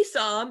 he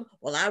saw him.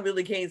 Well, I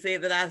really can't say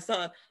that I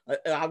saw.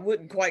 I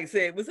wouldn't quite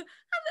say it was. You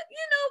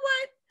know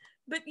what?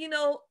 But you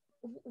know.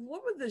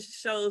 What were the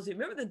shows?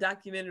 Remember the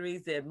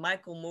documentaries that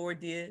Michael Moore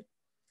did?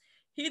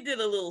 He did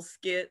a little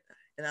skit,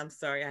 and I'm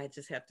sorry, I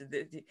just have to.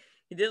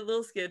 He did a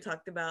little skit,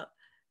 talked about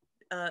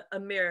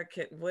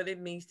American, what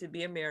it means to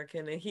be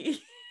American, and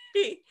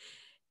it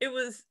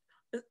was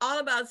all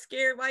about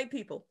scared white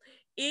people.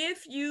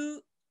 If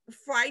you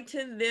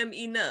frighten them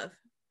enough,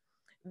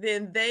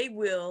 then they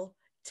will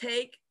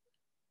take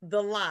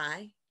the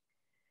lie,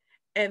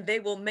 and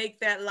they will make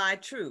that lie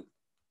true.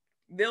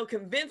 They'll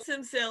convince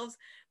themselves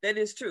that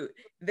it's true.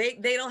 They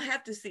don't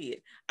have to see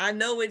it. I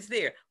know it's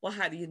there. Well,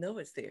 how do you know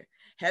it's there?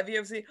 Have you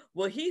ever seen?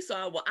 Well,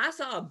 I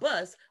saw a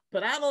bus,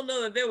 but I don't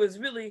know if there was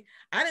really,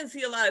 I didn't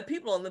see a lot of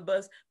people on the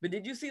bus, but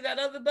did you see that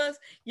other bus?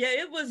 Yeah,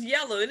 it was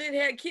yellow and it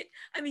had kids.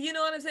 I mean, you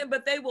know what I'm saying?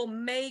 But they will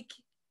make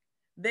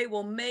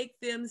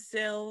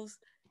themselves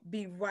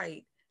be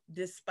right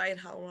despite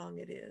how wrong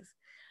it is.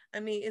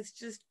 I mean, it's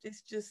just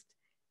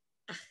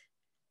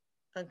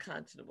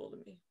unconscionable to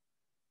me.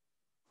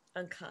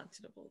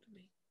 Unconscionable to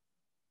me.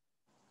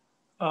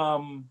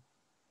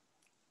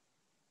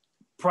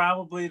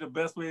 Probably the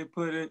best way to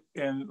put it,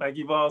 and like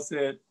you've all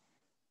said,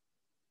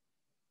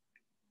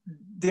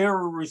 they're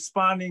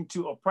responding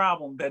to a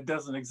problem that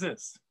doesn't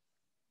exist.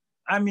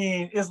 I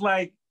mean, it's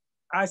like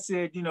I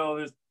said, you know,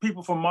 there's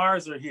people from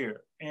Mars are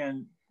here,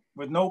 and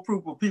with no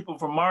proof of people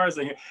from Mars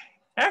are here.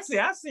 Actually,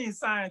 I've seen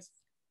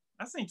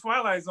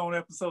Twilight Zone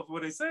episodes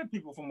where they said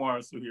people from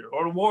Mars are here,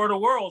 or the War of the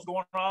Worlds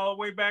going all the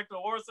way back to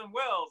Orson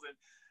Welles, and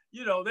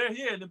you know, they're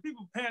here, the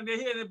people pan their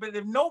head, but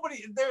there's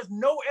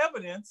no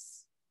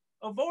evidence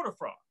of voter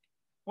fraud.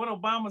 What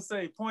Obama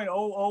say,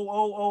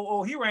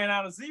 0.00000, he ran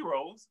out of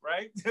zeros,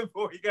 right?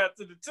 Before he got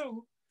to the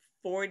 2.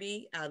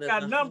 40 out of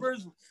got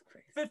numbers,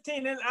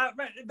 15, and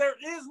there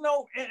is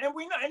no, and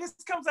we know, and this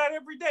comes out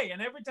every day,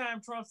 and every time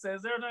Trump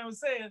says, every time he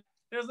says,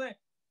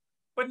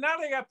 but now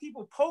they got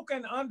people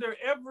poking under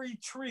every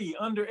tree,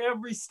 under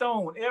every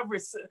stone,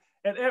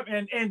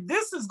 and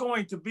this is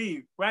going to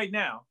be right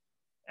now,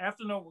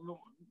 after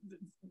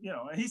you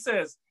know, and he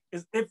says,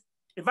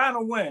 if I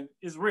don't win,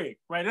 it's rigged,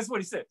 right? That's what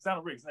he said. It's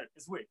not rigged,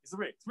 it's rigged, it's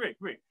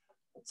rigged.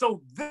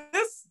 So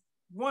this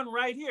one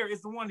right here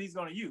is the one he's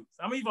going to use.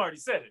 I mean, he's already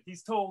said it.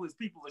 He's told his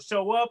people to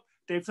show up.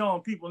 They've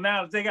told people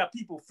now that they got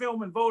people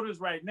filming voters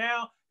right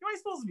now. You ain't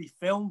supposed to be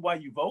filmed while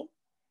you vote.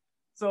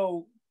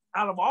 So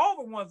out of all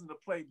the ones in the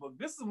playbook,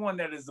 this is one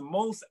that is the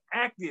most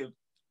active,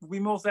 will be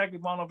most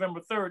active on November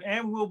 3rd,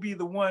 and will be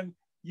the one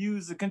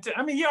used to contest.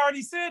 I mean, he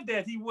already said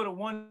that he would have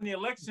won the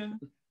election.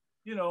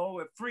 You know,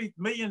 if 3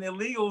 million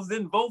illegals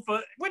didn't vote for,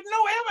 with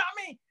no evidence.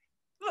 I mean,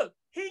 look,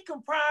 he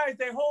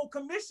comprised a whole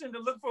commission to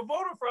look for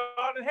voter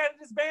fraud and had to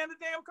disband the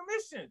damn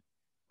commission.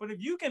 But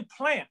if you can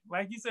plant,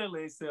 like you said,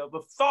 Lacey,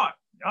 the thought,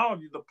 all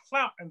of you, the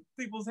plot in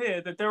people's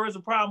head that there is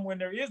a problem when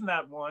there is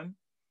not one,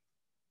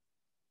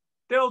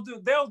 they'll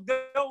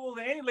go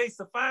to any lengths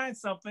to find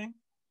something,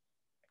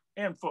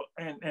 and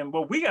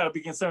what we got to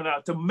be concerned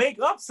about to make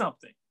up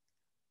something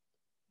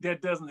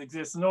that doesn't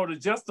exist in order to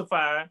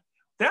justify.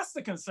 That's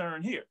the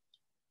concern here.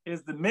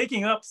 Is the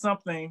making up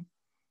something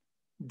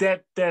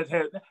that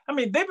had, I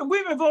mean,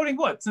 we've been voting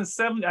what, since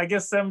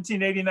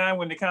 1789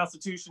 when the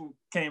Constitution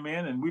came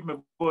in, and we've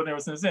been voting ever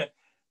since then.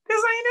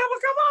 This ain't never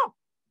come up.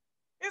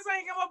 This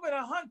ain't come up in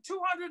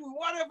 200 and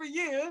whatever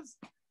years.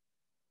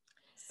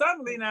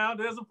 Suddenly now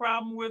there's a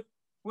problem with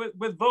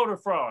voter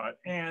fraud.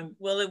 And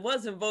well, it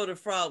wasn't voter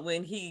fraud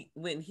when he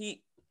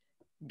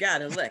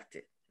got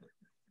elected.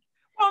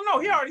 Oh no,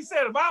 he already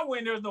said if I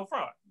win, there's no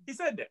fraud. He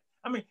said that.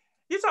 I mean,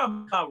 you're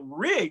talking about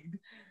rigged.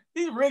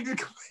 He rigged it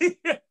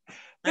completely.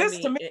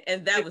 To me,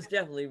 and that was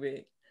definitely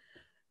rigged.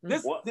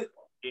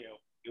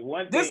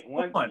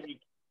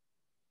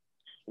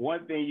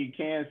 One thing you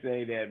can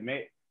say that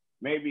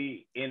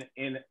maybe in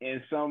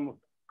some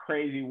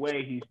crazy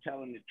way he's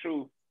telling the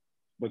truth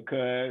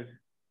because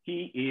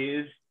he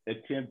is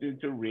attempting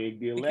to rig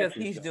the election.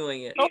 Because he's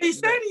doing it. Oh, he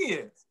said he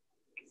is.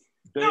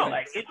 No.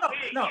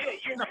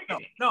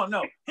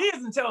 He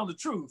isn't telling the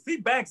truth. He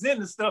backs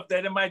into stuff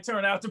that it might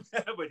turn out to be,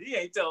 but he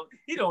ain't telling.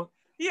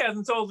 He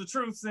hasn't told the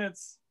truth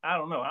since I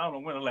don't know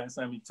when the last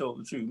time he told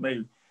the truth.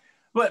 Maybe,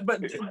 but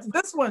this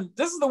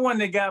is the one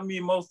that got me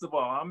most of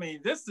all. I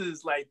mean, this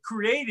is like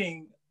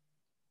creating,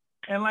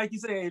 and like you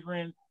say,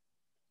 Adrienne,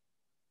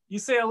 you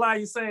say a lie,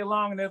 you say it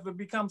long enough, it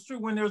becomes true.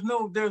 When there's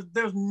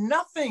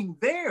nothing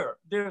there.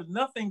 There's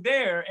nothing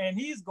there, and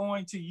he's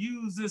going to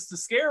use this to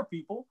scare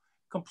people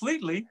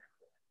completely.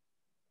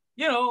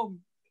 You know,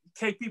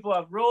 take people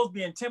off roads,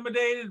 be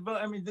intimidated.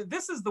 But I mean,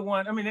 this is the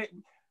one. I mean,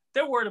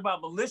 they're worried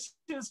about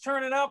militias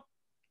turning up.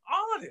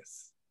 All of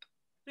this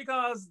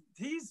because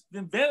he's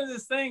invented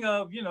this thing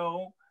of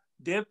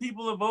dead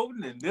people are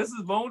voting and this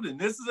is voting and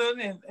this is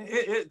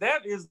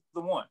that is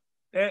the one.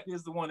 That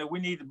is the one that we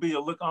need to be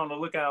on the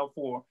lookout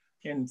for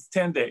in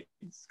 10 days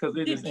because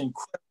it is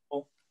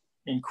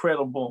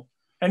incredible.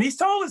 And he's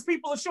told his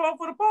people to show up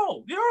for the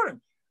poll. You heard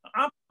him.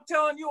 I'm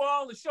telling you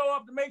all to show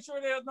up to make sure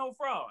there's no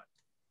fraud.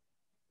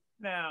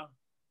 Now,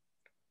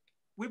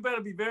 we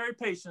better be very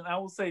patient. I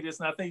will say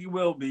this, and I think it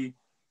will be,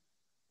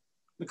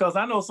 because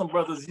I know some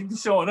brothers, you be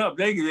showing up,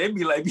 they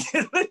be like,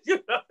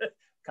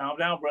 calm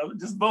down, brother,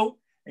 just vote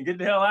and get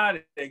the hell out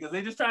of there, because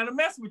they're just trying to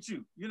mess with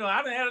you.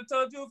 I done had to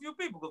tell you a few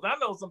people, because I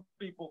know some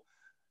people,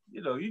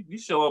 you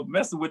show up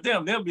messing with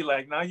them, they'll be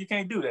like, no, you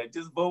can't do that.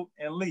 Just vote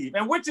and leave.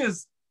 And which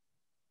is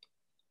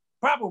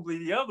probably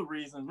the other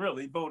reason,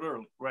 really, vote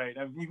early, right?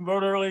 If you can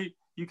vote early,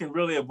 you can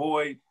really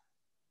avoid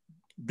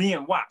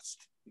being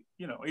watched.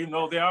 Even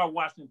though they are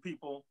watching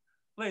people.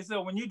 Like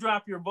so, when you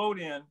drop your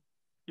ballot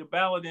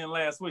in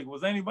last week,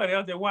 was anybody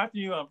out there watching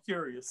you? I'm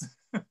curious.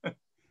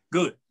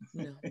 Good.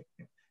 No.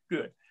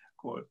 Good. Of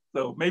course.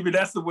 So maybe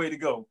that's the way to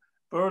go.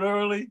 Vote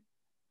early,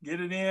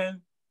 get it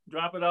in,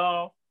 drop it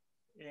off,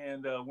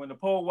 and when the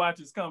poll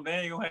watchers come,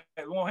 they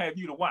won't have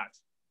you to watch.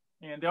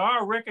 And there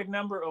are a record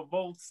number of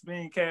votes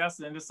being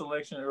cast in this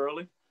election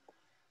early.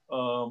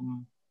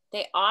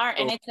 They are,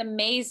 and it's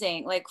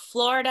amazing. Like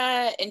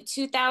Florida in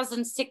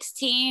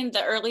 2016,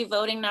 the early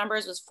voting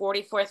numbers was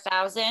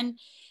 44,000.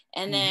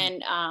 And then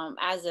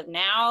as of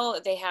now,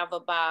 they have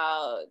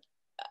about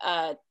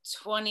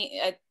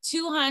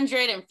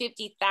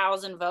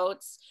 250,000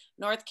 votes.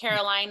 North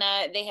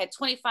Carolina, they had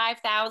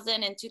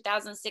 25,000 in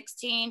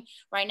 2016.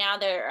 Right now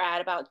they're at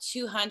about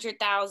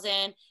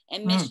 200,000.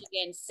 And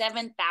Michigan,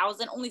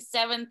 7,000, only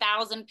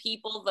 7,000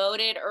 people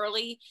voted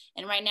early.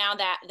 And right now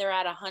that they're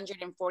at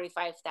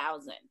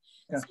 145,000.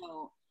 Yeah.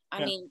 So,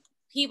 I mean,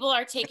 people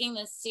are taking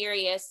this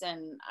serious,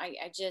 and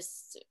I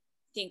just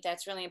think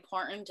that's really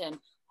important. And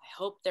I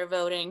hope they're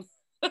voting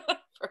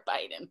for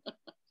Biden.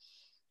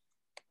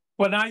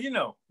 Well, now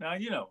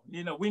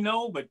we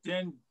know, but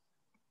then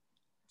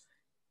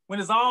when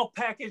it's all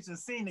packaged and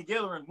seen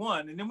together in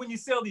one, and then when you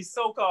sell these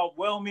so-called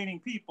well-meaning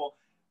people,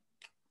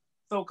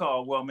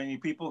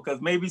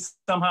 because maybe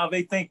somehow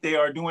they think they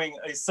are doing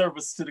a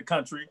service to the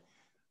country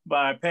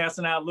by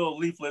passing out little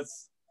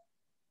leaflets.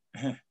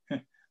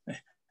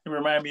 It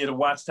reminds me of the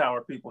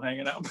Watchtower people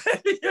hanging out.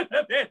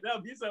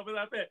 There'll be something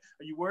like that.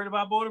 Are you worried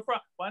about voter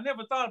fraud? Well, I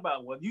never thought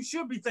about it. Well, you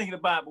should be thinking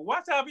about it, but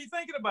watch how be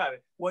thinking about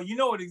it. Well,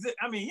 it exists.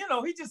 I mean,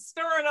 he's just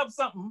stirring up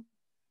something.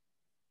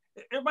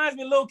 It reminds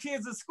me of little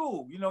kids at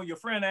school. Your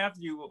friend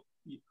after you.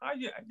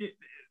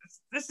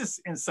 This is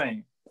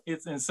insane.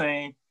 It's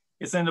insane.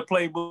 It's in the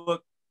playbook.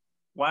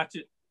 Watch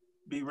it.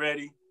 Be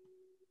ready.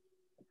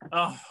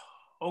 Oh,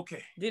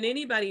 okay. Did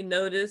anybody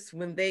notice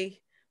when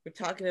they were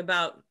talking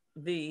about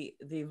the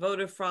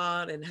voter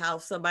fraud and how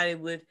somebody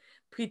would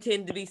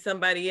pretend to be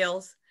somebody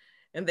else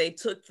and they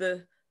took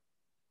the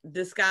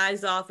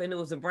disguise off and it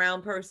was a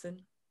brown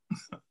person?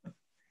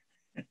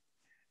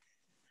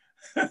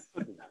 I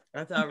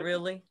thought,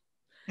 really?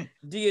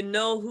 Do you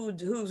know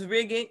who's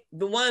rigging?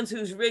 The ones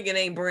who's rigging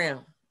ain't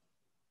brown.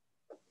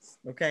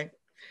 Okay.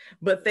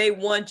 But they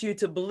want you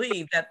to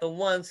believe that the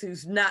ones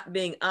who's not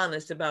being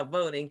honest about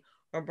voting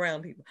are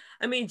brown people.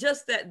 I mean,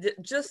 just the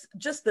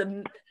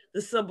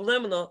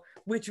subliminal,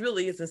 which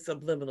really isn't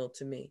subliminal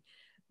to me,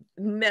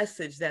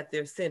 message that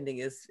they're sending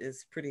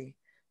is pretty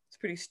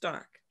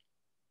stark.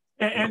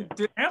 And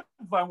to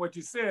amplify what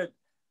you said,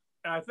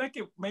 I think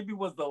it maybe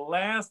was the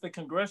last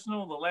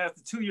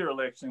 2-year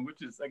election,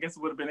 which is, I guess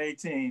it would have been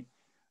 18.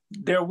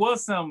 There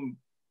was some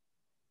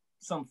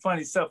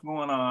funny stuff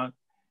going on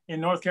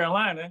in North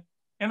Carolina,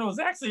 And it was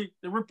actually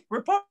the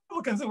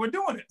Republicans that were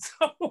doing it.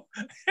 So,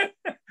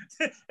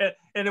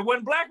 and it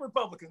wasn't Black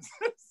Republicans.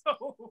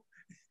 So,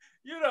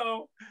 you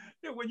know,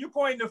 when you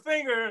point the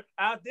finger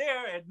out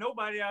there at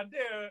nobody out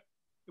there,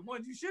 the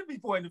ones you should be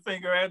pointing the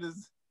finger at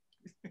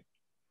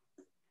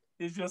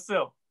is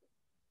yourself.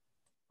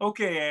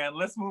 Okay, Ann,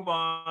 let's move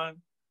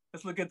on.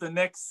 Let's look at the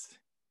next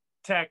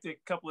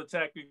couple of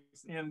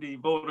tactics in the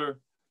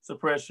voter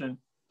suppression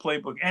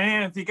playbook.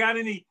 And if you got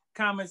any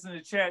comments in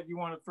the chat you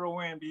want to throw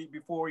in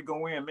before we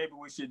go in, maybe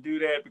we should do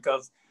that,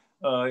 because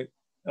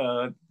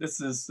this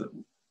is,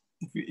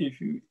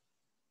 if you.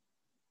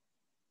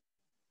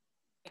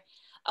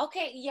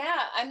 Okay,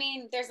 yeah, I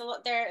mean, there's a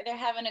lot, they're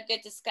having a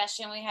good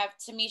discussion. We have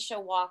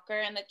Tamisha Walker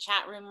in the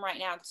chat room right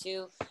now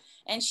too,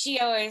 and she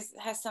always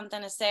has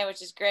something to say,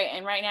 which is great.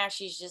 And right now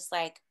she's just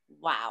like,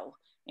 wow,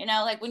 you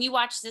know, like when you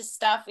watch this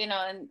stuff, you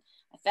know, and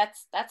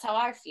that's how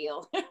I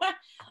feel.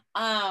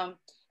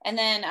 And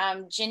then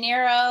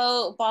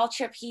Gennaro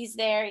Baltrip, he's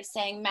there. He's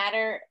saying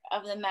matter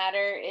of the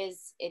matter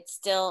is it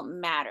still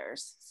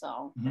matters.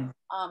 So, and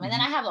then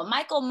I have a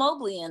Michael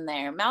Mobley in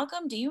there.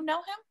 Malcolm, do you know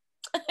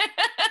him?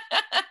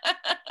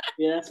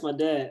 Yeah, that's my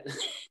dad.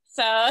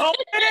 So. Oh,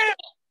 man.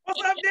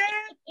 What's up,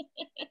 Dad?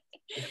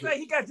 It's like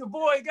he got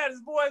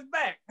his boys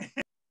back.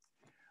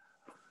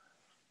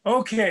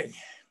 Okay,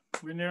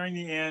 we're nearing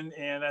the end,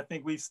 and I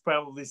think we've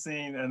probably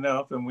seen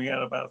enough, and we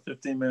got about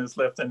 15 minutes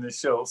left in the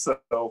show.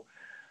 So,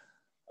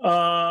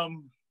 I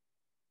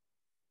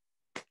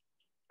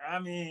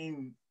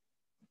mean,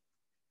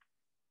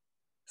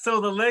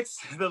 so the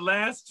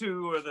last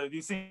two, or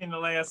you've seen the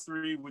last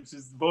three, which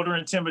is voter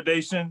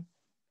intimidation,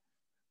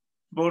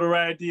 voter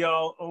ID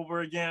all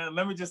over again.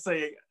 Let me just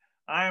say,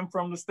 I am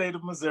from the state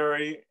of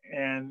Missouri,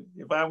 and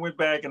if I went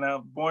back, and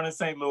I'm born in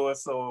St.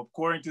 Louis, so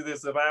according to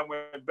this, if I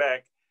went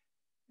back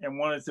and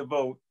wanted to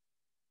vote,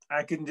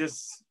 I couldn't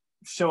just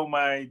show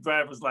my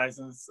driver's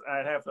license.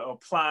 I'd have to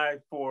apply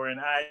for an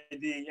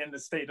ID in the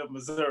state of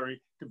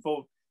Missouri to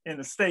vote in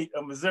the state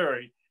of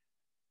Missouri.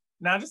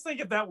 Now, just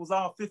think if that was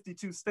all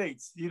 52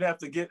 states, you'd have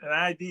to get an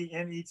ID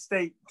in each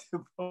state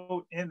to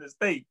vote in the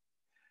state.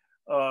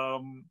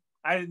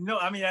 I didn't know.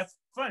 I mean, that's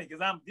funny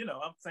because I'm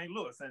St.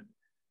 Louis, and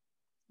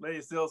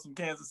lady sells from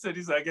Kansas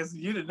City, so I guess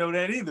you didn't know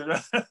that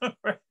either,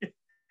 right?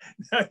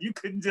 No, you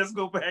couldn't just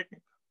go back.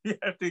 You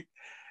have to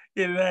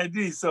get an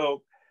ID.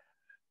 So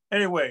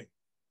anyway,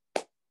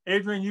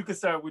 Adrienne, you can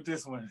start with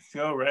this one.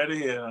 Go right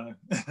ahead.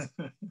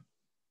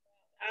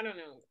 I don't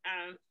know.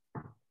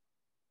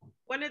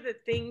 One of the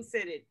things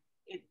that it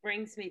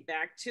brings me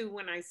back to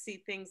when I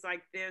see things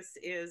like this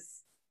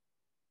is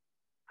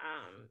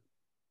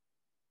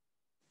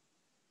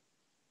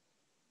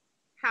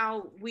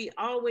how we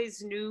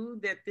always knew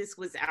that this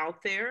was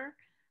out there,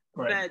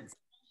 right. But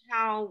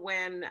how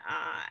when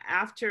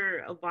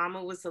after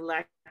Obama was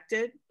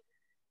elected,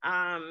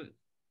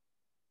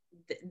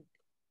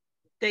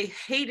 they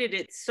hated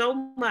it so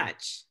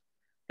much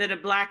that a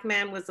Black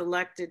man was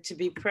elected to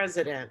be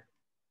president,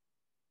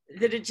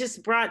 that it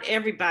just brought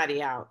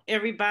everybody out.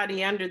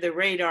 Everybody under the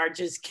radar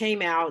just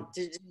came out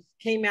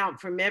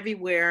from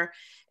everywhere.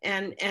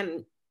 And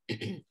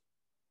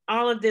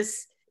all of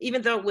this,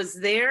 even though it was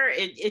there,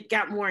 it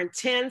got more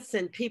intense,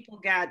 and people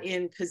got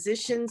in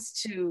positions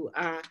to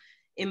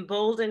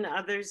embolden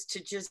others to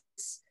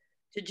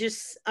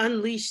just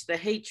unleash the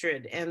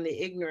hatred and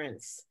the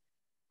ignorance.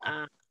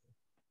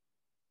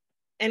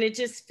 And it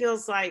just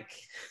feels like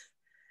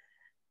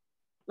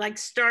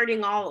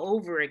starting all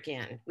over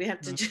again. We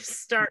have to just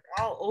start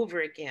all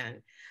over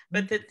again.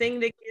 But the thing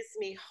that gives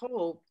me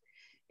hope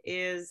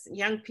is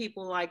young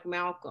people like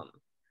Malcolm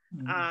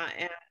and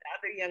the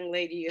other young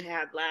lady you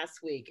had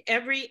last week.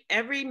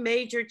 Every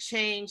major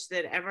change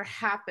that ever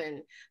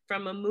happened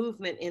from a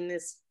movement in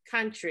this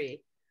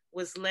country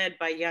was led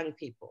by young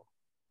people,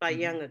 by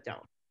young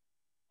adults.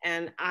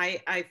 And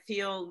I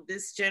feel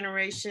this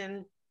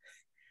generation,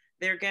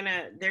 they're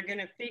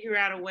gonna figure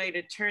out a way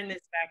to turn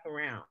this back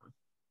around.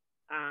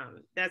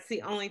 That's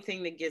the only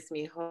thing that gives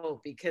me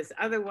hope, because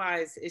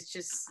otherwise it's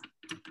just,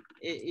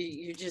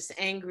 you're just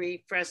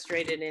angry,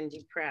 frustrated, and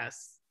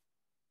depressed.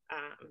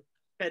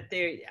 But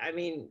I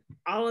mean,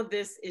 all of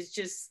this is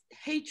just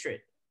hatred.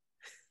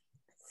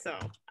 So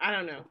I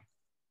don't know.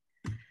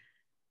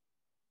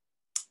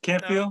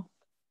 Kentfield?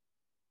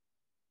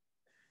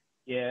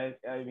 Yeah,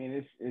 I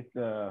mean,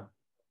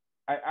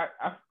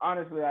 I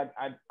honestly,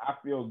 I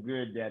feel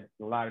good that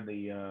a lot of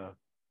the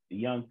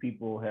young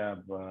people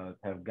have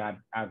got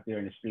out there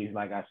in the streets,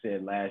 like I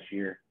said last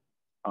year,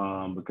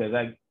 because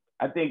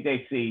I think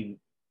they see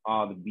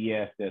all the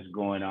BS that's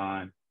going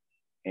on,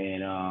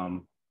 and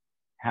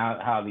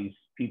how these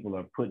people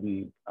are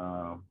putting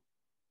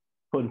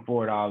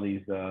forward all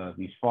these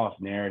false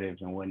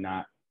narratives and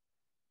whatnot.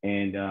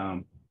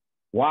 And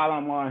while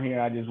I'm on here,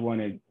 I just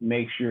want to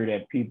make sure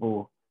that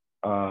people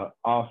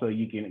also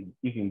you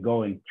can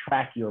go and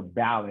track your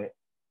ballot.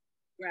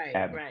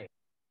 Right.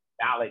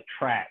 Ballot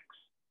tracks.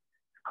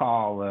 It's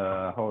called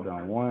hold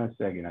on one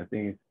second. I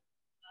think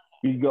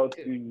you go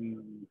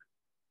to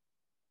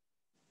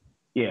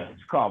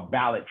it's called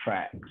Ballot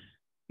Tracks.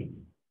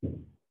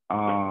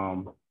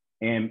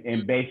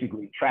 and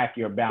basically track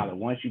your ballot.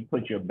 Once you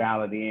put your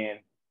ballot in,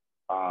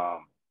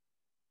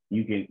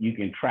 you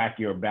can track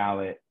your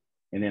ballot.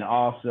 And then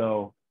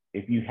also,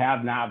 if you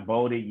have not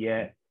voted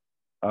yet,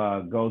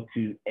 go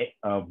to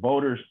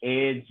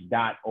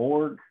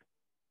votersedge.org.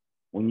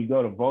 When you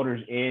go to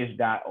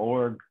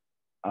votersedge.org,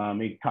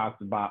 it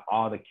talks about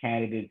all the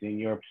candidates in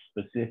your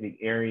specific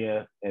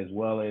area, as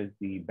well as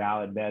the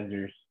ballot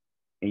measures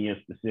in your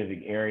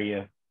specific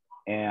area.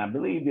 And I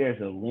believe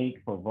there's a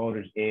link for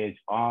Voters Edge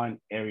on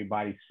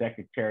everybody's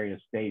Secretary of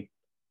State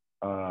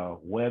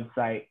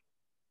website.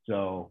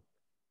 So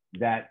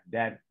that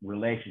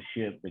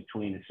relationship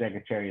between the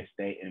Secretary of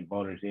State and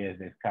Voters Edge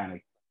that kind of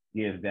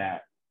gives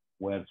that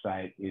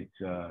website its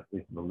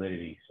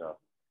validity. So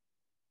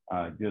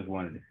just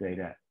wanted to say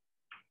that.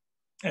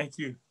 Thank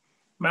you.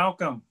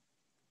 Malcolm.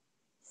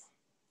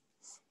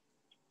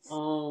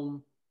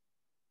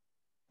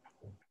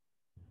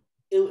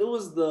 It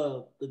was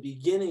the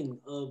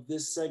beginning of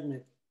this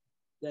segment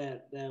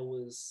that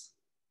was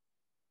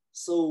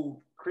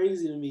so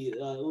crazy to me. It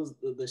was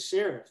the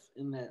sheriff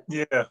in that,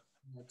 in that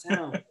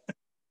town.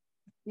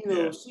 You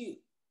know, she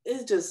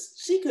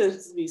could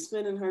be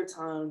spending her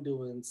time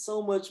doing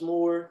so much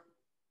more,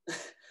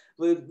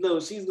 but no,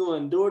 she's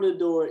going door to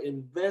door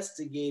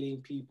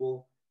investigating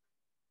people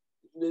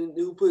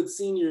who put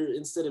senior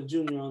instead of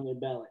junior on their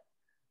ballot.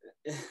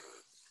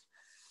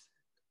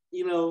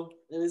 You know,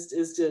 and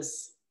it's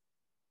just.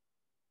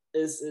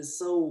 It's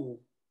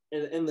so,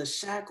 and the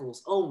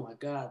shackles, oh my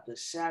God, the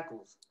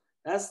shackles.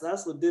 That's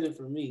what did it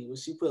for me, when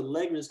she put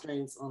leg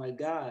restraints on a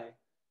guy,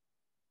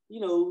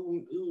 you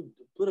know, who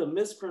put a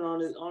misprint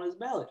on his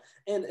ballot.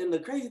 And the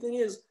crazy thing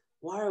is,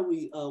 why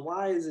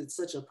is it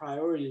such a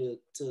priority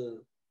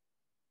to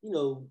you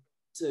know,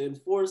 to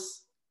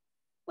enforce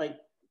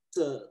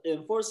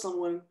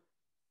someone,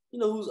 you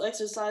know, who's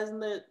exercising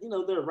their, you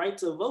know, their right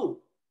to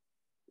vote,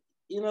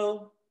 you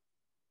know?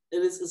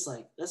 And it's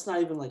like, that's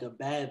not even like a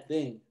bad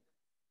thing.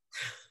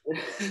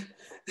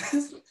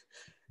 it's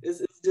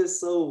just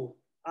so,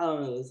 I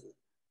don't know,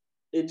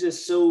 it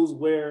just shows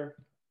where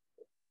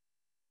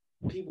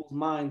people's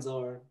minds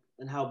are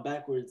and how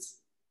backwards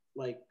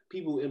like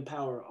people in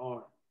power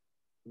are,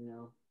 you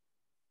know.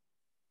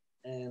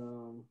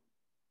 And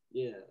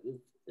yeah,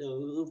 it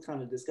was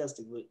kind of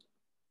disgusting, but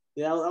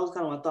yeah, that was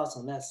kind of my thoughts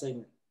on that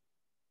segment.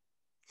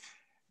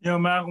 You know,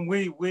 Malcolm,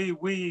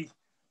 we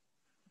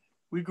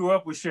grew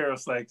up with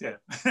sheriffs like that.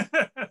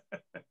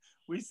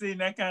 We've seen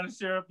that kind of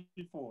sheriff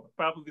before.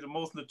 Probably the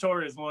most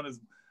notorious one is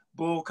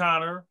Bull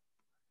Connor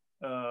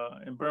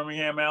in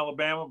Birmingham,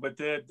 Alabama. But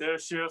there are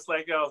sheriffs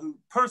like y'all who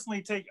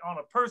personally take on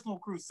a personal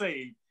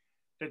crusade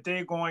that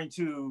they're going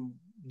to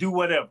do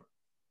whatever.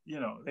 You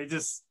know, they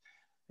just,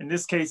 in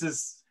this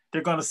case,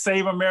 they're going to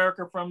save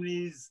America from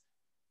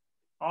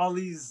all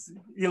these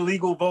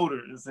illegal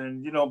voters.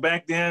 And, you know,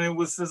 back then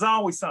there's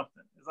always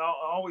something. There's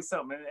always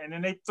something. And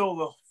then they throw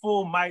the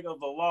full might of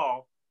the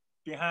law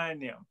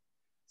behind them.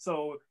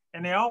 So,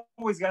 and they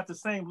always got the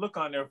same look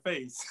on their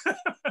face.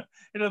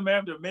 It doesn't matter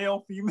if they're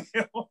male,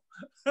 female.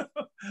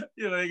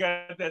 You know, they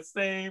got that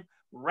same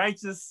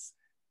righteous,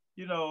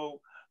 you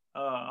know,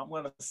 I'm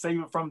going to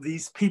save it from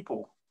these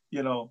people,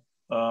 you know.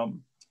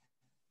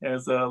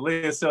 As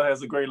Leah still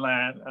has a great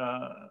line,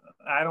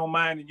 I don't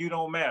mind and you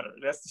don't matter.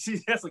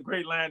 That's a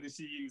great line that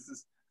she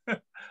uses.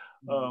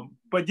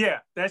 But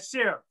yeah, that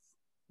sheriff,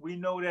 we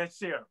know that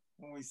sheriff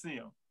when we see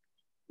him.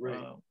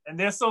 Right. And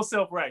they're so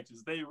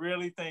self-righteous. They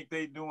really think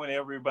they're doing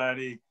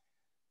everybody,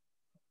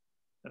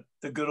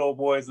 the good old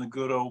boys and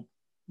good old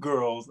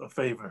girls, a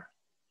favor.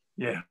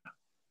 Yeah.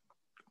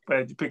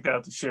 Glad you picked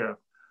out the sheriff.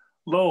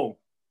 Lowell.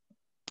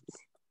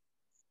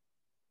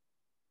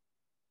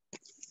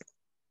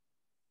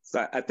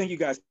 So I think you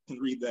guys can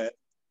read that.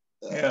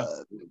 Yeah.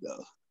 There we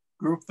go.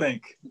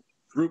 Groupthink.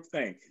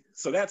 Groupthink.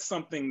 So that's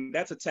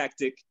a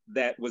tactic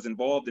that was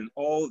involved in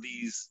all of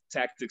these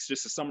tactics,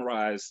 just to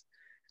summarize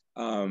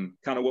kind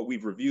of what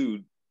we've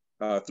reviewed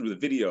through the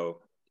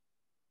video.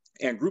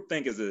 And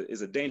groupthink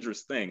is a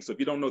dangerous thing. So if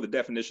you don't know the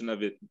definition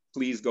of it,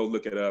 please go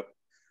look it up.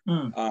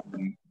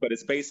 But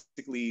it's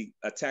basically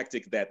a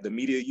tactic that the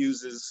media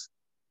uses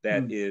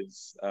that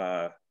is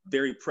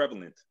very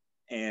prevalent.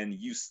 And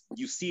you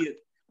see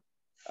it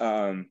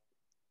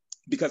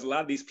because a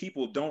lot of these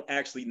people don't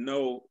actually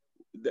know,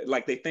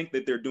 like they think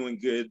that they're doing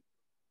good.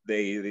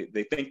 They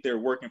think they're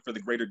working for the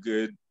greater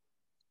good.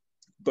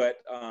 But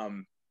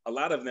a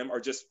lot of them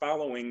are just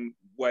following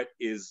what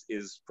is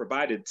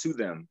provided to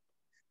them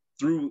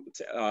through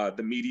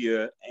the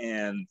media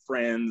and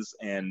friends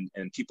and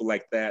people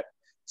like that.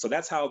 So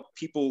that's how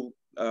people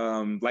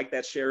like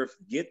that sheriff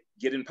get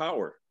in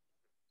power,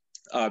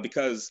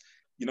 because,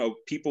 you know,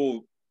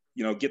 people,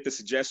 you know, get the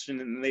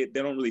suggestion and they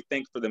don't really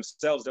think for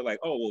themselves. They're like,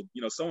 oh, well,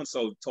 you know,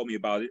 so-and-so told me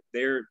about it.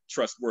 They're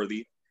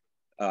trustworthy,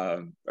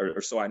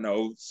 or so I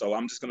know. So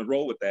I'm just going to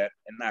roll with that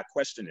and not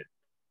question it.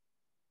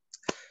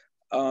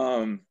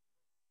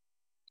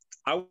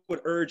 I would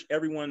urge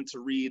everyone to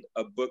read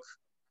a book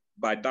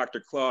by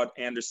Dr. Claude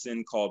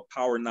Anderson called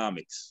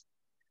Powernomics.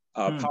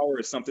 Power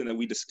is something that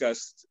we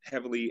discussed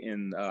heavily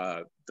in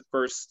the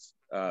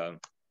the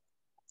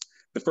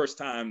first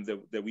time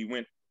that we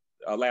went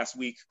last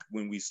week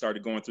when we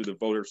started going through the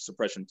voter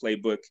suppression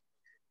playbook.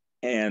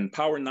 And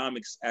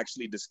Powernomics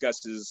actually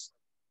discusses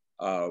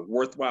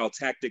worthwhile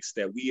tactics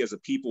that we as a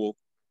people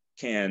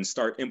can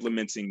start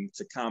implementing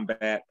to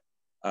combat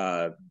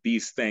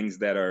these things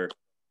that are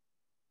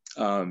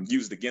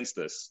used against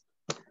us.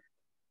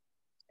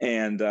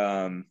 And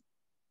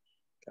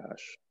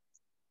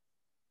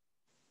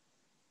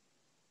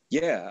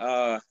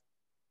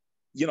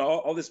you know,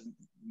 all this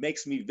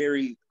makes me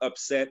very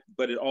upset,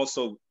 but it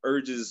also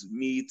urges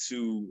me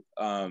to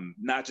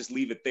not just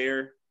leave it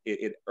there.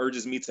 It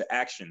urges me to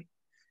action.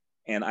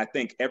 And I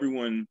think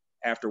everyone,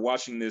 after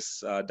watching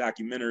this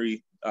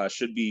documentary,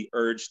 should be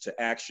urged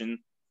to action,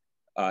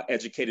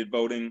 educated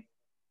voting,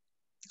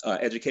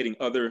 educating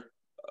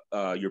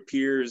your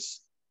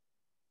peers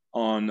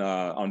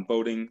on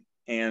voting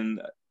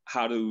and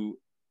how to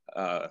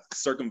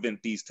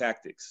circumvent these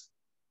tactics.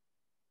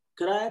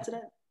 Could I add to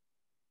that?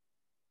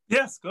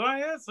 Yes, go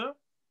ahead, sir.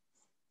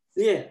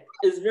 Yeah,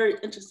 it's very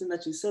interesting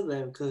that you said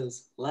that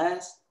because the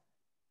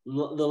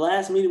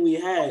last meeting we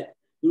had,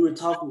 we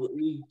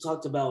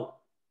talked about,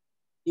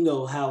 you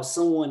know, how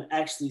someone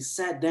actually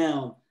sat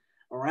down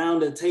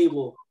around a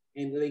table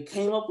and they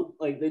came up with,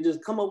 like, they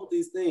just come up with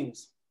these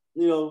things,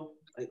 you know,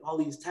 like all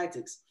these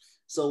tactics.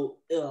 So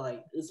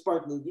it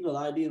sparked the, you know, the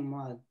idea in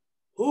mind,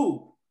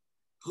 who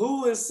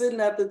is sitting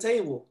at the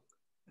table?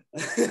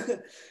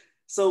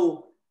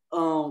 So,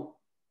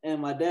 and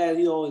my dad,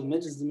 he always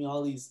mentions to me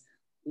all these,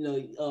 you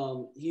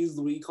know, he uses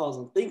what he calls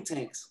them think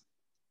tanks.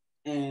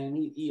 And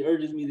he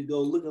urges me to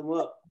go look them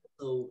up.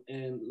 So,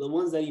 and the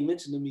ones that he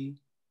mentioned to me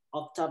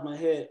off the top of my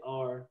head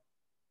are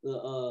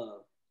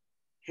the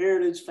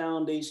Heritage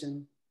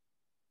Foundation,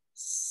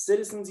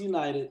 Citizens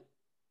United,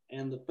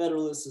 and the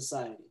Federalist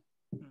Society.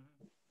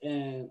 Mm-hmm.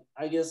 And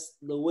I guess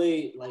the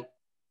way, like,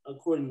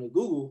 according to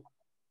Google,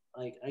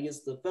 like, I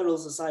guess the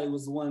Federalist Society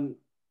was the one,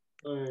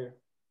 or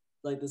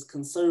like this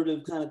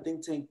conservative kind of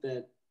think tank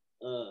that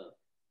I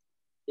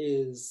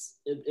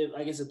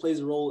guess it plays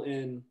a role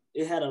in,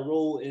 it had a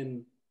role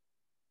in,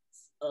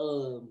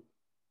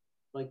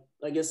 like,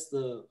 I guess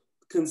the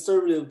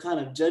conservative kind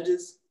of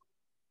judges,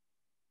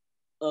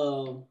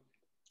 you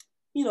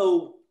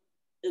know,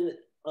 and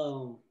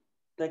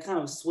that kind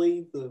of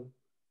swayed or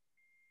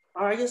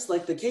I guess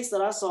like the case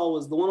that I saw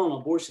was the one on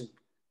abortion.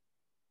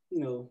 You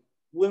know,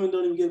 women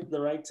don't even get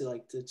the right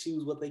to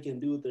choose what they can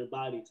do with their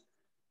bodies.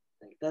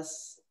 Like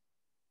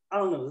I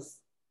don't know.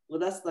 Well,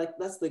 that's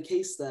the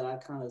case that I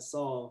kind of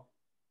saw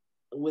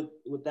with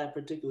that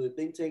particular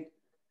think tank.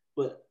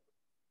 But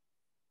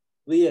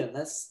yeah,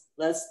 that's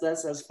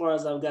as far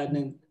as I've gotten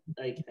in,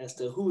 like, as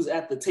to who's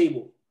at the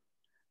table.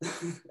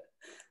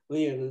 But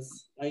yeah,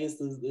 I guess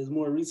there's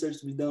more research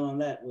to be done on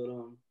that.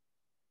 But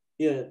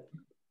yeah,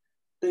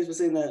 thanks for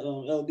saying that,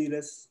 LD.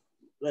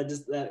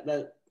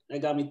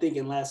 That got me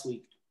thinking last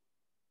week.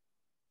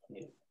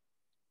 Yeah.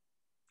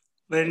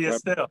 Lady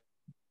Estelle.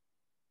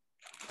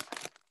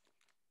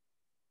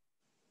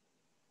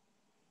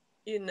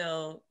 You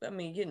know, I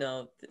mean, you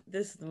know,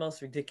 this is the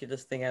most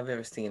ridiculous thing I've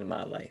ever seen in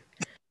my life.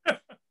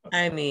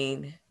 I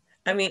mean,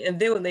 and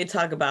then when they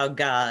talk about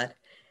God,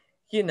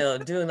 you know,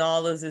 doing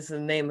all of this in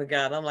the name of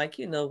God, I'm like,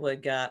 you know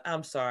what, God,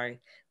 I'm sorry.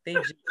 They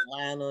just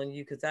lying on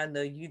you because I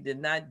know you did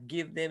not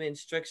give them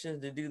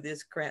instructions to do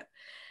this crap.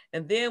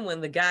 And then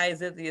when the guy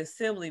is at the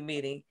assembly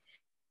meeting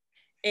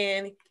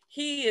and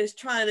he is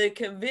trying to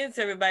convince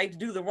everybody to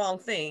do the wrong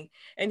thing,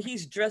 and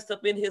he's dressed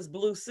up in his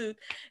blue suit,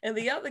 and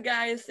the other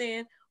guy is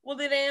saying, well,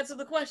 then answer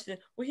the question.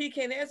 Well, he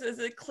can't answer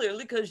it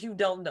clearly because you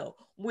don't know,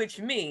 which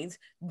means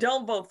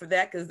don't vote for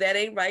that because that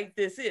ain't right.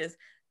 This is.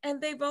 And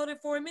they voted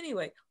for him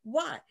anyway.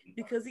 Why?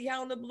 Because he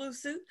had on the blue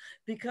suit?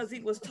 Because he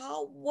was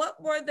tall?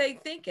 What were they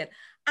thinking?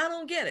 I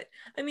don't get it.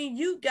 I mean,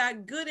 you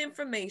got good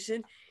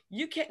information.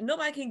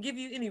 Nobody can give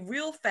you any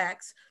real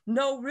facts,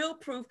 no real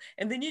proof.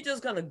 And then you're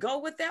just going to go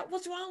with that?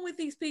 What's wrong with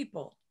these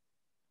people?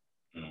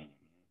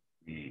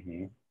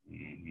 Mm-hmm.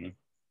 Mm-hmm.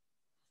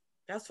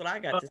 That's what I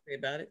got to say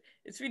about it.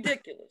 It's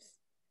ridiculous.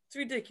 It's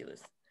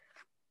ridiculous.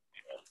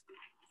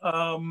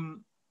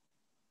 And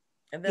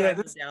then I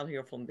go down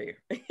here from there.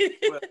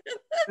 Well,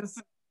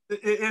 it's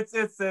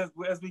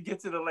as we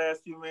get to the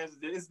last few minutes,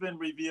 it's been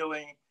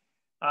revealing.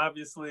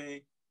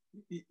 Obviously,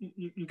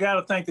 you got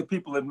to thank the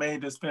people that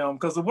made this film,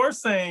 because the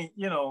worst thing,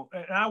 you know,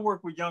 and I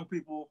work with young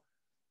people.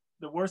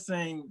 The worst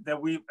thing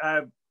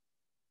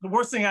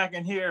I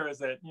can hear is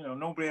that, you know,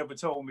 nobody ever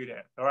told me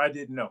that, or I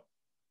didn't know,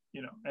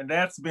 you know, and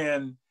that's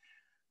been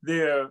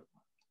their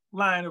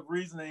line of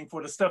reasoning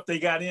for the stuff they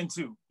got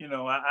into. You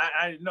know,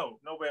 I didn't know,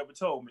 nobody ever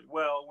told me.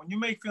 Well, when you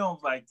make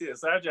films like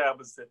this, our job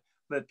is to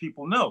let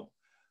people know.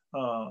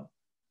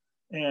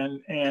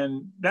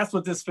 And that's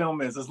what this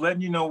film is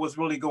letting you know what's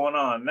really going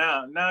on.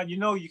 Now you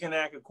know you can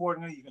act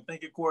accordingly, you can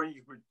think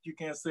accordingly, you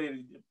can't say that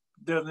it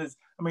doesn't.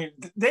 I mean,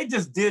 they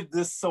just did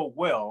this so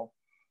well.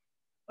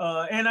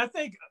 And I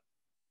think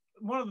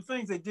one of the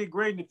things they did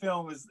great in the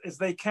film is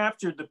they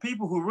captured the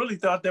people who really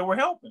thought they were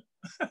helping.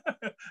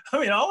 I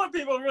mean, all the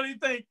people really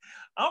think,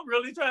 I'm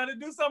really trying to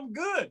do something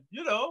good,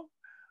 you know?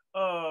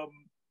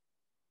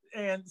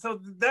 And so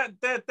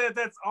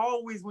that's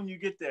always when you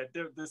get that.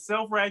 The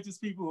self-righteous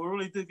people who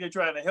really think they're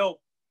trying to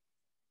help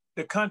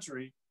the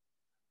country.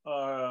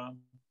 And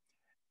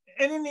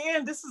in the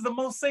end, this is the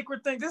most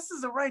sacred thing. This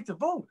is the right to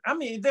vote. I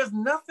mean, there's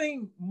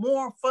nothing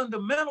more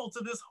fundamental to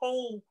this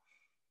whole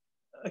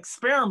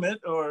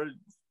experiment, or,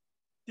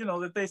 you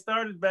know, that they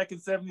started back in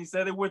 70,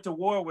 said they went to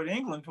war with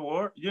England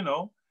for, you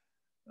know,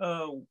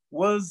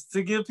 was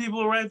to give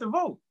people a right to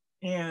vote.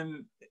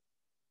 And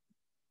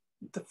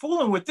the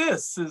fooling with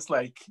this is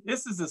like,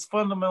 this is as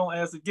fundamental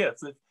as it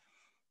gets.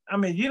 I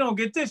mean, you don't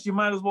get this, you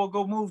might as well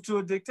go move to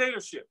a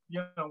dictatorship,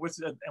 you know, which,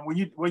 and when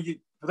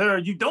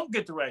you don't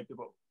get the right to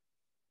vote.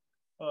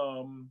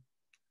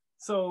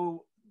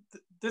 So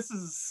this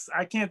is,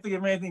 I can't think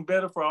of anything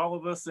better for all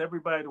of us,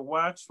 everybody to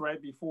watch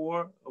right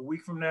before a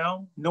week from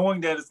now,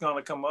 knowing that it's going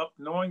to come up,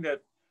 knowing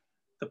that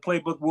the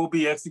playbook will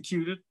be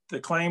executed, the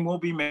claim will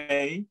be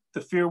made,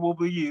 the fear will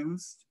be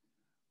used.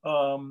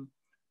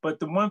 But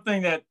the one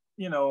thing that,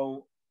 you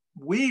know,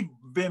 we've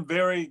been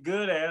very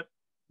good at,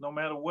 no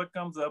matter what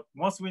comes up,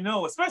 once we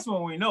know, especially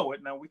when we know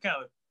it, now we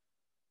kind of,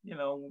 you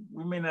know,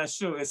 we may not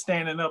sure, it's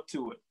standing up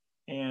to it.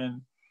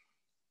 And,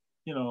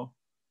 you know,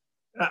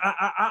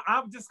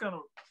 I'm just gonna,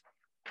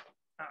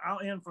 I'll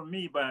end from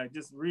me by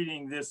just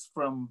reading this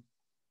from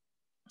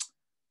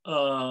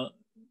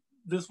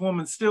this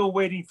woman still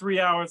waiting 3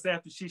 hours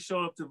after she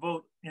showed up to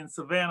vote in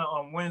Savannah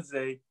on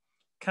Wednesday.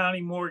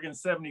 Connie Morgan,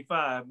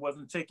 75,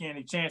 wasn't taking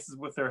any chances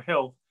with her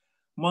health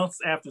months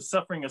after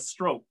suffering a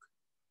stroke.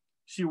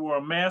 She wore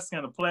a mask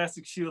and a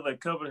plastic shield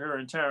that covered her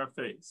entire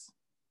face.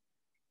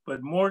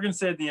 But Morgan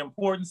said the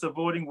importance of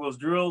voting was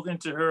drilled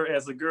into her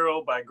as a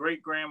girl by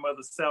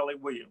great-grandmother Sally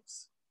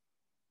Williams,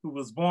 who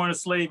was born a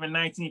slave in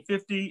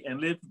 1950 and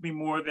lived to be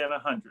more than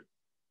 100.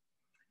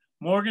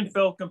 Morgan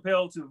felt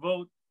compelled to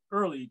vote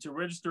early to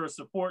register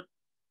support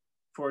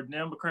for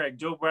Democrat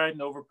Joe Biden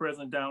over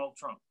President Donald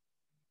Trump.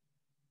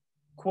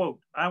 Quote,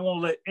 "I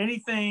won't let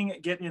anything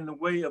get in the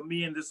way of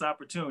me in this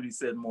opportunity,"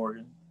 said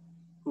Morgan,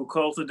 who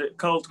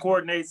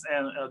coordinates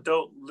an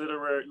adult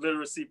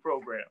literacy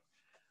program.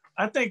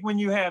 I think when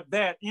you have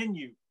that in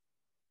you,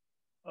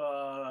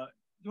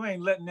 you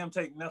ain't letting them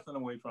take nothing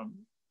away from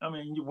you. I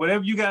mean,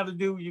 whatever you got to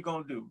do, you're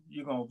going to do.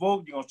 You're going to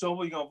vote, you're going to show up,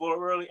 you're going to vote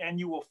early, and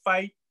you will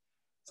fight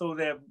so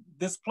that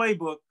this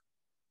playbook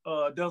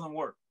doesn't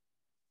work.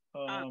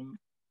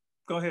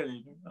 Go ahead,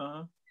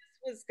 Adrienne.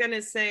 I was going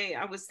to say,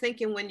 I was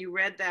thinking when you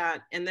read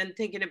that, and then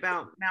thinking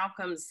about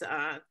Malcolm's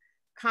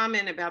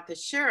comment about the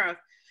sheriff,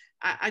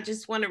 I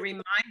just want to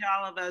remind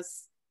all of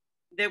us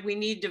that we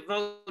need to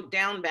vote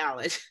down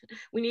ballot.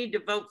 We need to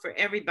vote for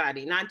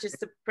everybody, not just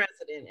the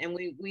president. And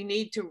we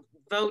need to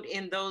vote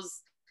in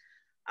those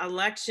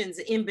elections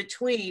in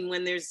between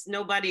when there's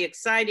nobody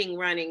exciting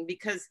running,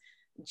 because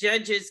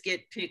judges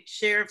get picked,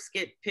 sheriffs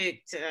get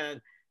picked,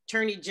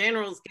 attorney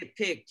generals get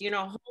picked, you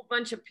know, a whole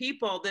bunch of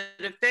people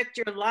that affect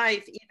your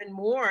life even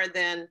more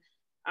than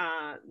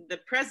the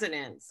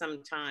president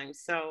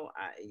sometimes. So,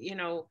 you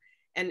know,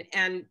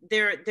 and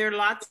there are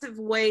lots of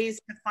ways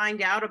to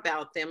find out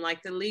about them.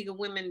 Like the League of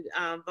Women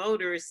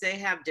Voters, they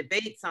have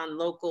debates on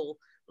local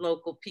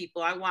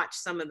people. I watched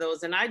some of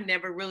those, and I'd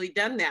never really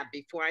done that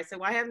before. I said,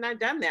 why haven't I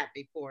done that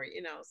before?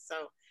 You know,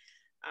 so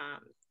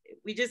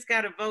we just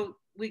got to vote.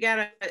 We got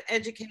to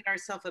educate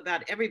ourselves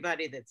about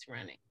everybody that's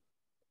running.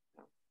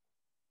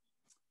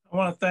 I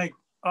want to thank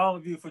all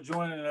of you for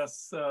joining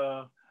us.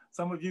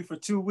 Some of you for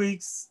 2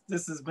 weeks.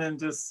 This has been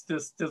just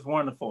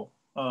wonderful.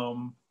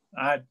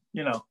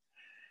 You know,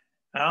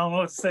 I don't know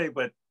what to say,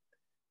 but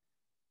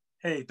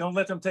hey, don't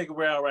let them take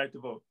away our right to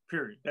vote,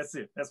 period. That's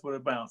it. That's what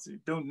it amounts to.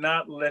 Do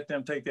not let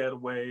them take that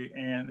away.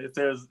 And if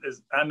there's,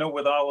 I know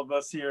with all of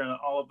us here and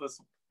all of us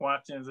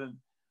watching, and,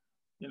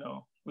 you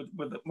know,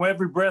 with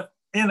every breath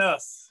in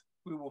us,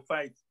 we will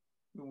fight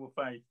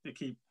to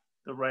keep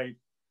the right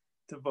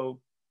to vote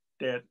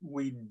that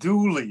we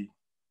duly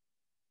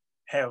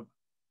have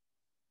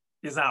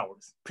is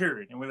ours,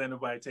 period. And we let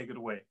nobody take it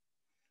away.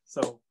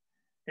 So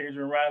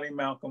Adrienne Riley,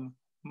 Malcolm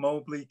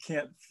Mobley,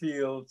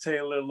 Kentfield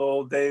Taylor,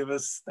 Lowell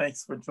Davis,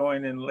 thanks for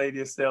joining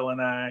Lady Estelle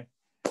and I.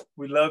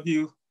 We love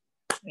you.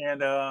 And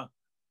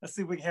let's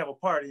see if we can have a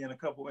party in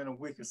a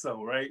week or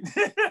so, right?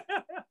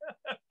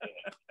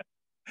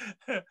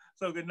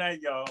 So good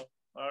night, y'all.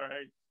 All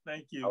right.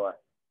 Thank you. All right.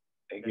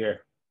 Take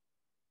care.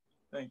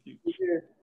 Thank you. Take care.